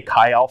at a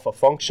Chi Alpha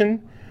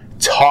function,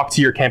 talk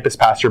to your campus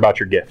pastor about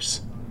your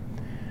gifts.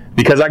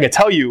 Because I can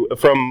tell you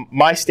from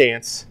my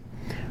stance,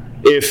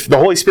 if the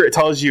Holy Spirit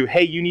tells you,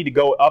 hey, you need to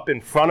go up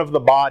in front of the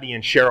body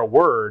and share a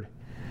word,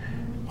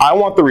 I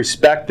want the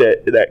respect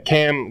that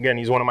Cam, again,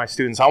 he's one of my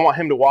students, I want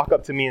him to walk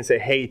up to me and say,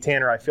 hey,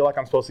 Tanner, I feel like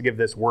I'm supposed to give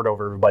this word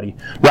over everybody,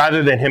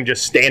 rather than him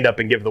just stand up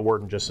and give the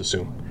word and just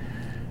assume.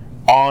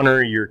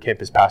 honor your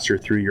campus pastor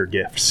through your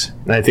gifts.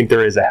 And I think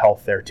there is a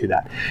health there to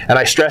that. And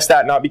I stress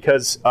that not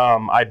because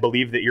I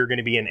believe that you're going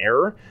to be in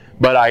error,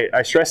 but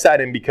I stress that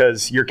in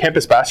because your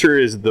campus pastor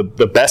is the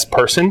best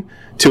person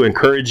to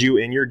encourage you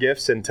in your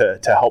gifts and to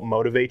help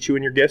motivate you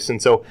in your gifts.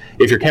 And so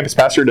if your campus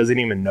pastor doesn't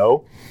even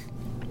know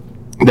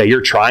that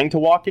you're trying to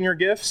walk in your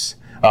gifts,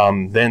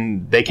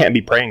 then they can't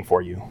be praying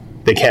for you.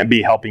 They can't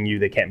be helping you.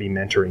 They can't be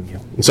mentoring you.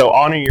 And so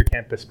honor your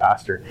campus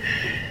pastor.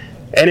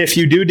 And if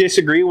you do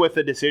disagree with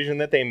the decision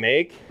that they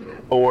make,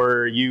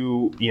 or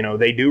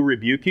they do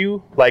rebuke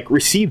you, like,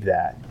 receive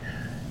that.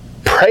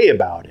 Pray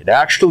about it.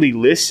 Actually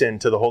listen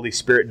to the Holy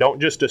Spirit. Don't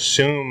just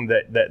assume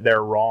that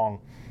they're wrong.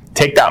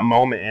 Take that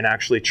moment and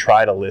actually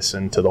try to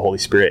listen to the Holy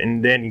Spirit.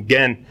 And then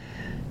again,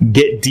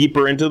 get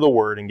deeper into the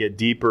Word and get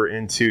deeper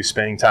into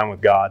spending time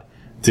with God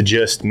to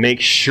just make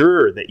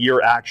sure that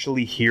you're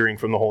actually hearing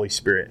from the Holy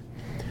Spirit.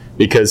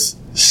 Because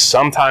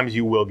sometimes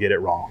you will get it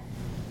wrong.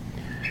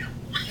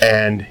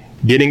 And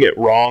getting it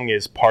wrong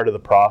is part of the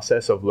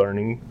process of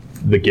learning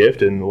the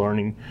gift and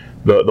learning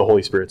the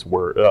Holy Spirit's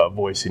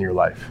voice in your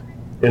life.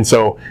 And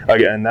so,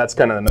 again, that's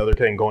kind of another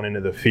thing going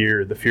into the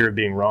fear of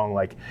being wrong.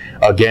 Like,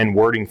 again,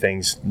 wording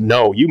things.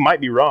 No, you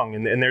might be wrong.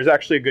 And there's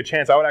actually a good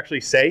chance. I would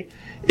actually say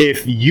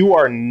if you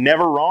are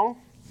never wrong,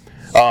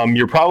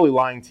 you're probably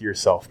lying to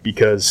yourself,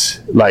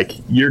 because like,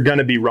 you're going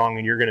to be wrong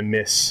and you're going to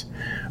miss.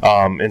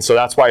 And so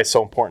that's why it's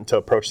so important to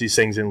approach these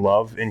things in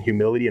love and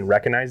humility and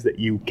recognize that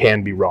you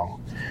can be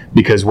wrong,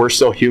 because we're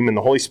still human.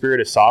 The Holy Spirit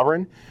is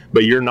sovereign,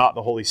 but you're not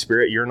the Holy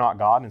Spirit. You're not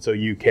God. And so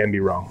you can be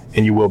wrong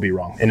and you will be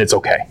wrong, and it's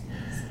okay.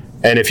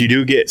 And if you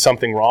do get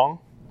something wrong,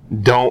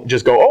 don't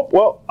just go, oh,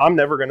 well, I'm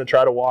never going to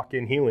try to walk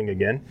in healing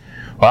again.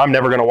 Or I'm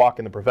never going to walk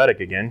in the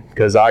prophetic again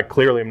because I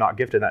clearly am not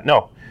gifted in that.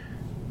 No,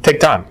 take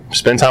time.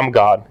 Spend time with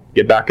God.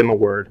 Get back in the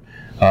Word.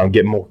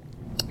 Get more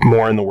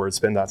in the Word.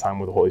 Spend that time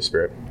with the Holy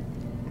Spirit.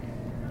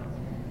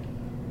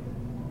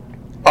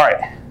 All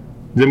right.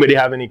 Does anybody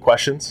have any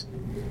questions?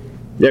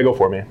 Yeah, go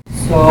for it, man.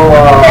 So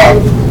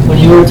when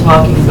you were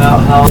talking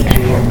about how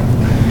you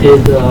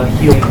did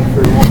healing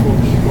for multiple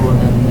people and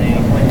then they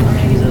went to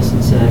Jesus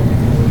and said,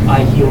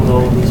 I healed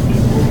all of these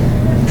people,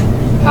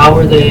 how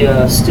were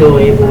they still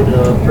able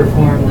to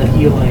perform the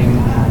healing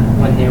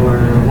when they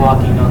were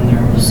walking on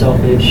their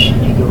selfish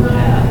ego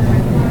path?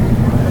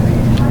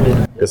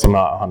 Guess I'm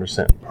not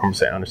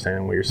 100%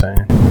 understanding what you're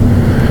saying.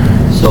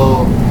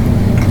 So,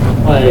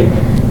 like,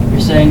 you're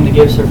saying the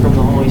gifts are from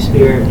the Holy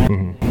Spirit and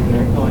everything,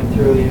 they're going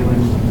through you,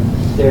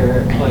 and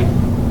they're like,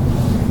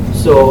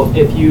 so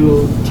if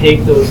you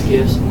take those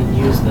gifts and then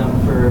use them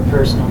for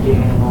personal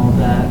gain and all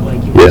that,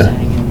 like you were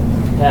saying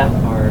in that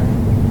part,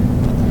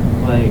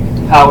 like,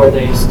 how are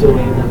they still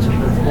able to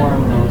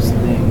perform those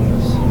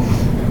things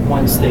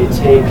once they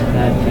take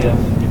that gift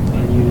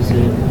and use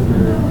it for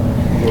those?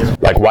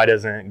 Like, why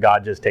doesn't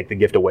God just take the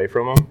gift away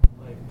from them?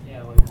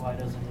 Why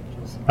doesn't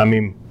it just? I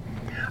mean,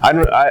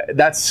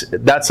 that's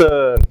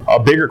a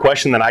bigger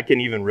question than I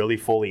can even really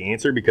fully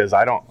answer, because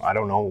I don't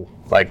know.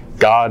 Like,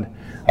 God,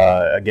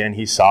 again,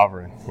 He's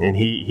sovereign and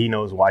He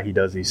knows why He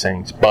does these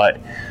things.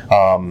 But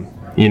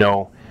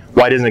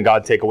why doesn't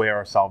God take away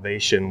our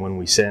salvation when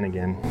we sin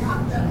again?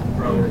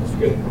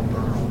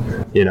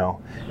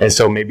 And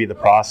so maybe the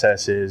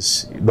process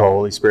is the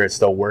Holy Spirit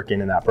still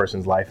working in that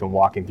person's life and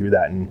walking through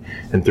that,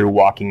 and through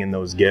walking in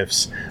those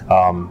gifts,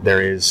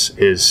 there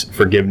is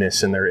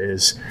forgiveness, and there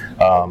is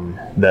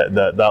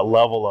that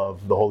level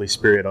of the Holy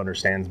Spirit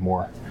understands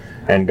more,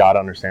 and God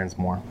understands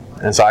more.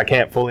 And so I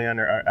fully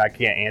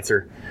can't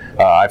answer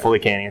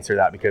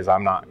that, because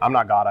I'm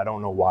not God. I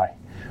don't know why,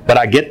 but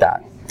I get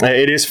that.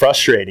 It is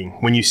frustrating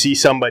when you see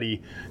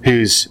somebody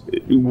who's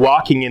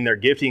walking in their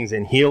giftings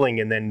and healing,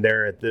 and then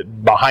they're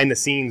behind the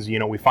scenes,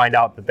 we find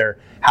out that they're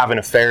having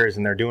affairs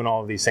and they're doing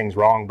all of these things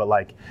wrong. But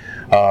like,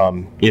 at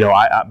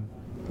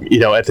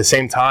the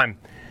same time,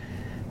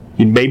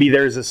 maybe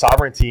there's a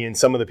sovereignty in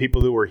some of the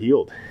people who were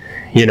healed.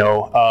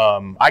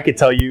 I could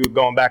tell you,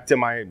 going back to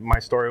my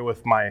story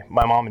with my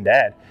mom and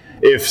dad,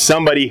 if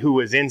somebody who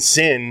was in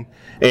sin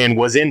and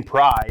was in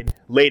pride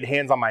laid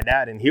hands on my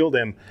dad and healed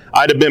him,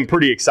 I'd have been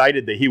pretty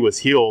excited that he was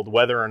healed,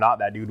 whether or not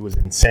that dude was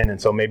in sin. And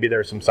so maybe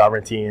there's some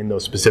sovereignty in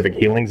those specific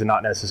healings and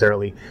not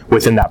necessarily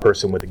within that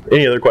person.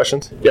 Any other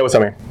questions? Yeah, what's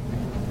up, man?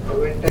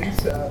 When you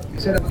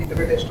said about the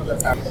interpretation of the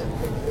text,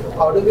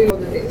 how do we know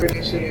the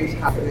interpretation is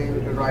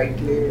happening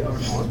rightly or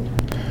not?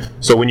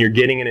 So when you're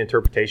getting an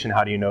interpretation,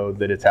 how do you know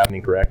that it's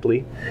happening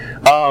correctly?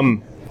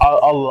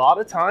 A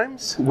lot of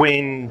times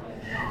when,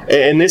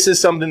 and this is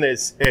something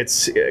it's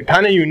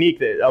kind of unique,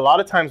 that a lot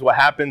of times what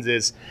happens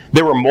is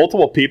there were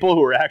multiple people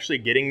who were actually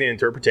getting the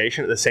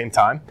interpretation at the same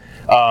time.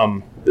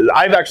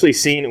 I've actually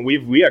seen, and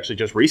we actually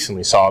just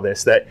recently saw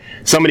this, that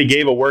somebody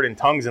gave a word in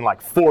tongues and like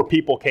 4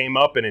 people came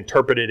up and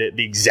interpreted it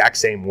the exact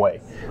same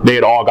way. They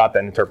had all got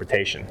that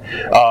interpretation.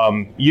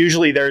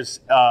 Usually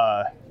there's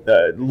a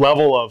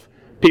level of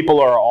people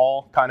are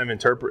all kind of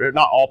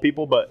not all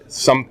people, but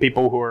some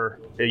people who are,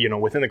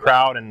 within the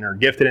crowd and are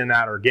gifted in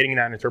that or getting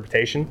that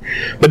interpretation.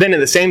 But then at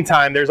the same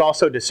time, there's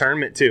also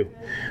discernment too.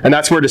 And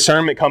that's where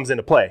discernment comes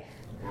into play.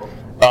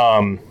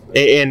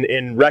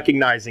 and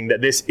recognizing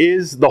that this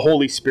is the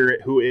Holy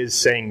Spirit who is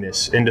saying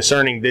this, and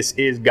discerning this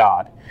is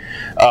God.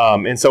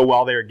 And so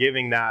while they're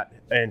giving that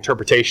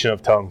interpretation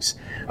of tongues,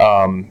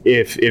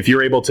 if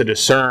you're able to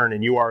discern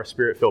and you are a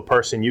Spirit-filled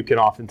person, you can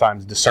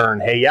oftentimes discern,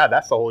 hey, yeah,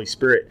 that's the Holy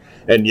Spirit,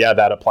 and yeah,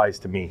 that applies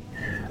to me.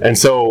 And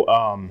so,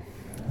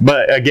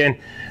 but again,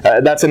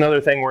 that's another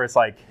thing where it's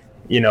like,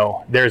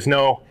 there's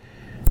no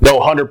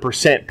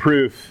 100%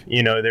 proof.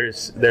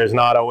 There's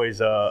not always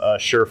a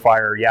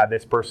surefire, yeah,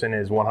 this person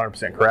is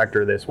 100% correct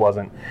or this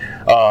wasn't.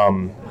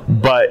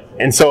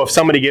 And so if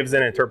somebody gives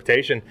an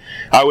interpretation,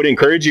 I would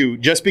encourage you,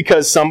 just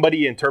because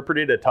somebody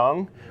interpreted a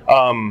tongue,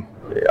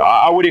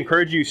 I would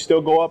encourage you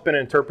still go up and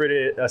interpret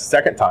it a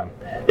second time.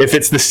 If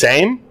it's the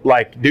same,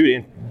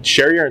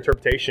 share your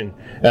interpretation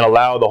and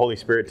allow the Holy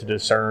Spirit to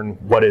discern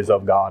what is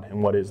of God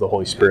and what is the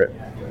Holy Spirit.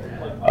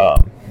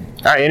 All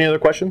right, any other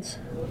questions?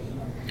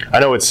 I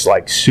know it's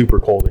like super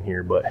cold in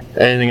here, but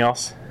anything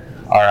else?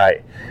 All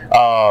right.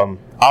 I'm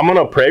going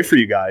to pray for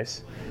you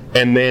guys.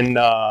 And then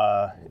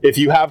if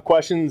you have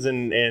questions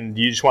and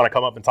you just want to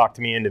come up and talk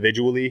to me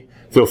individually,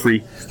 feel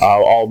free.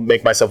 I'll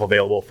make myself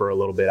available for a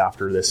little bit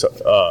after this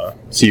so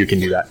you can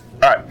do that.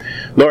 All right.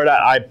 Lord,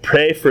 I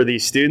pray for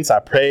these students. I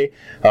pray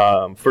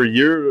for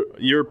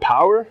your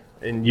power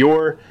and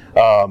your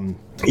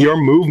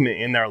movement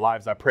in their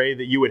lives. I pray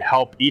that you would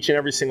help each and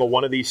every single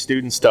one of these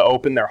students to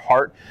open their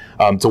heart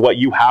to what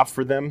you have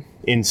for them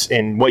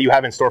and what you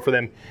have in store for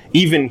them,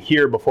 even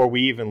here before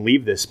we even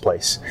leave this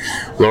place.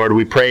 Lord,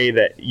 we pray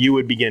that you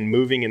would begin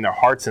moving in their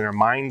hearts and their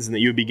minds, and that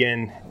you would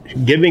begin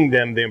giving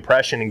them the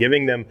impression and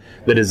giving them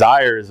the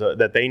desires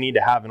that they need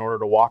to have in order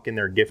to walk in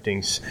their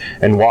giftings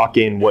and walk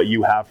in what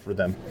you have for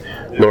them.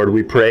 Lord,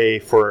 we pray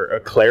for a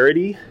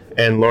clarity,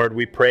 and Lord,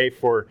 we pray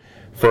for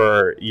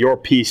your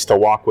peace to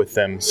walk with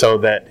them, so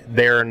that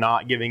they're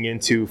not giving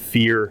into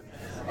fear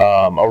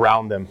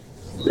around them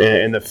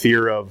and the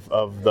fear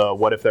of the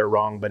what if they're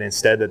wrong, but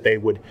instead that they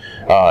would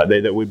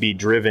be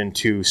driven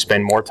to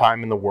spend more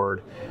time in the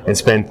Word and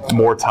spend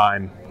more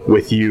time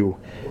with you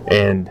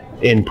and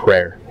in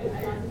prayer.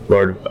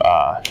 Lord,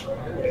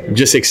 I'm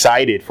just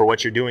excited for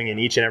what you're doing in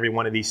each and every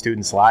one of these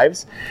students'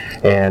 lives,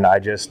 and I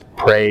just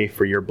pray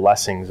for your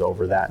blessings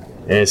over that.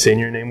 And it's in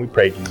your name we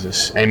pray,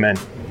 Jesus. Amen.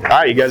 All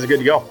right, you guys are good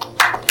to go.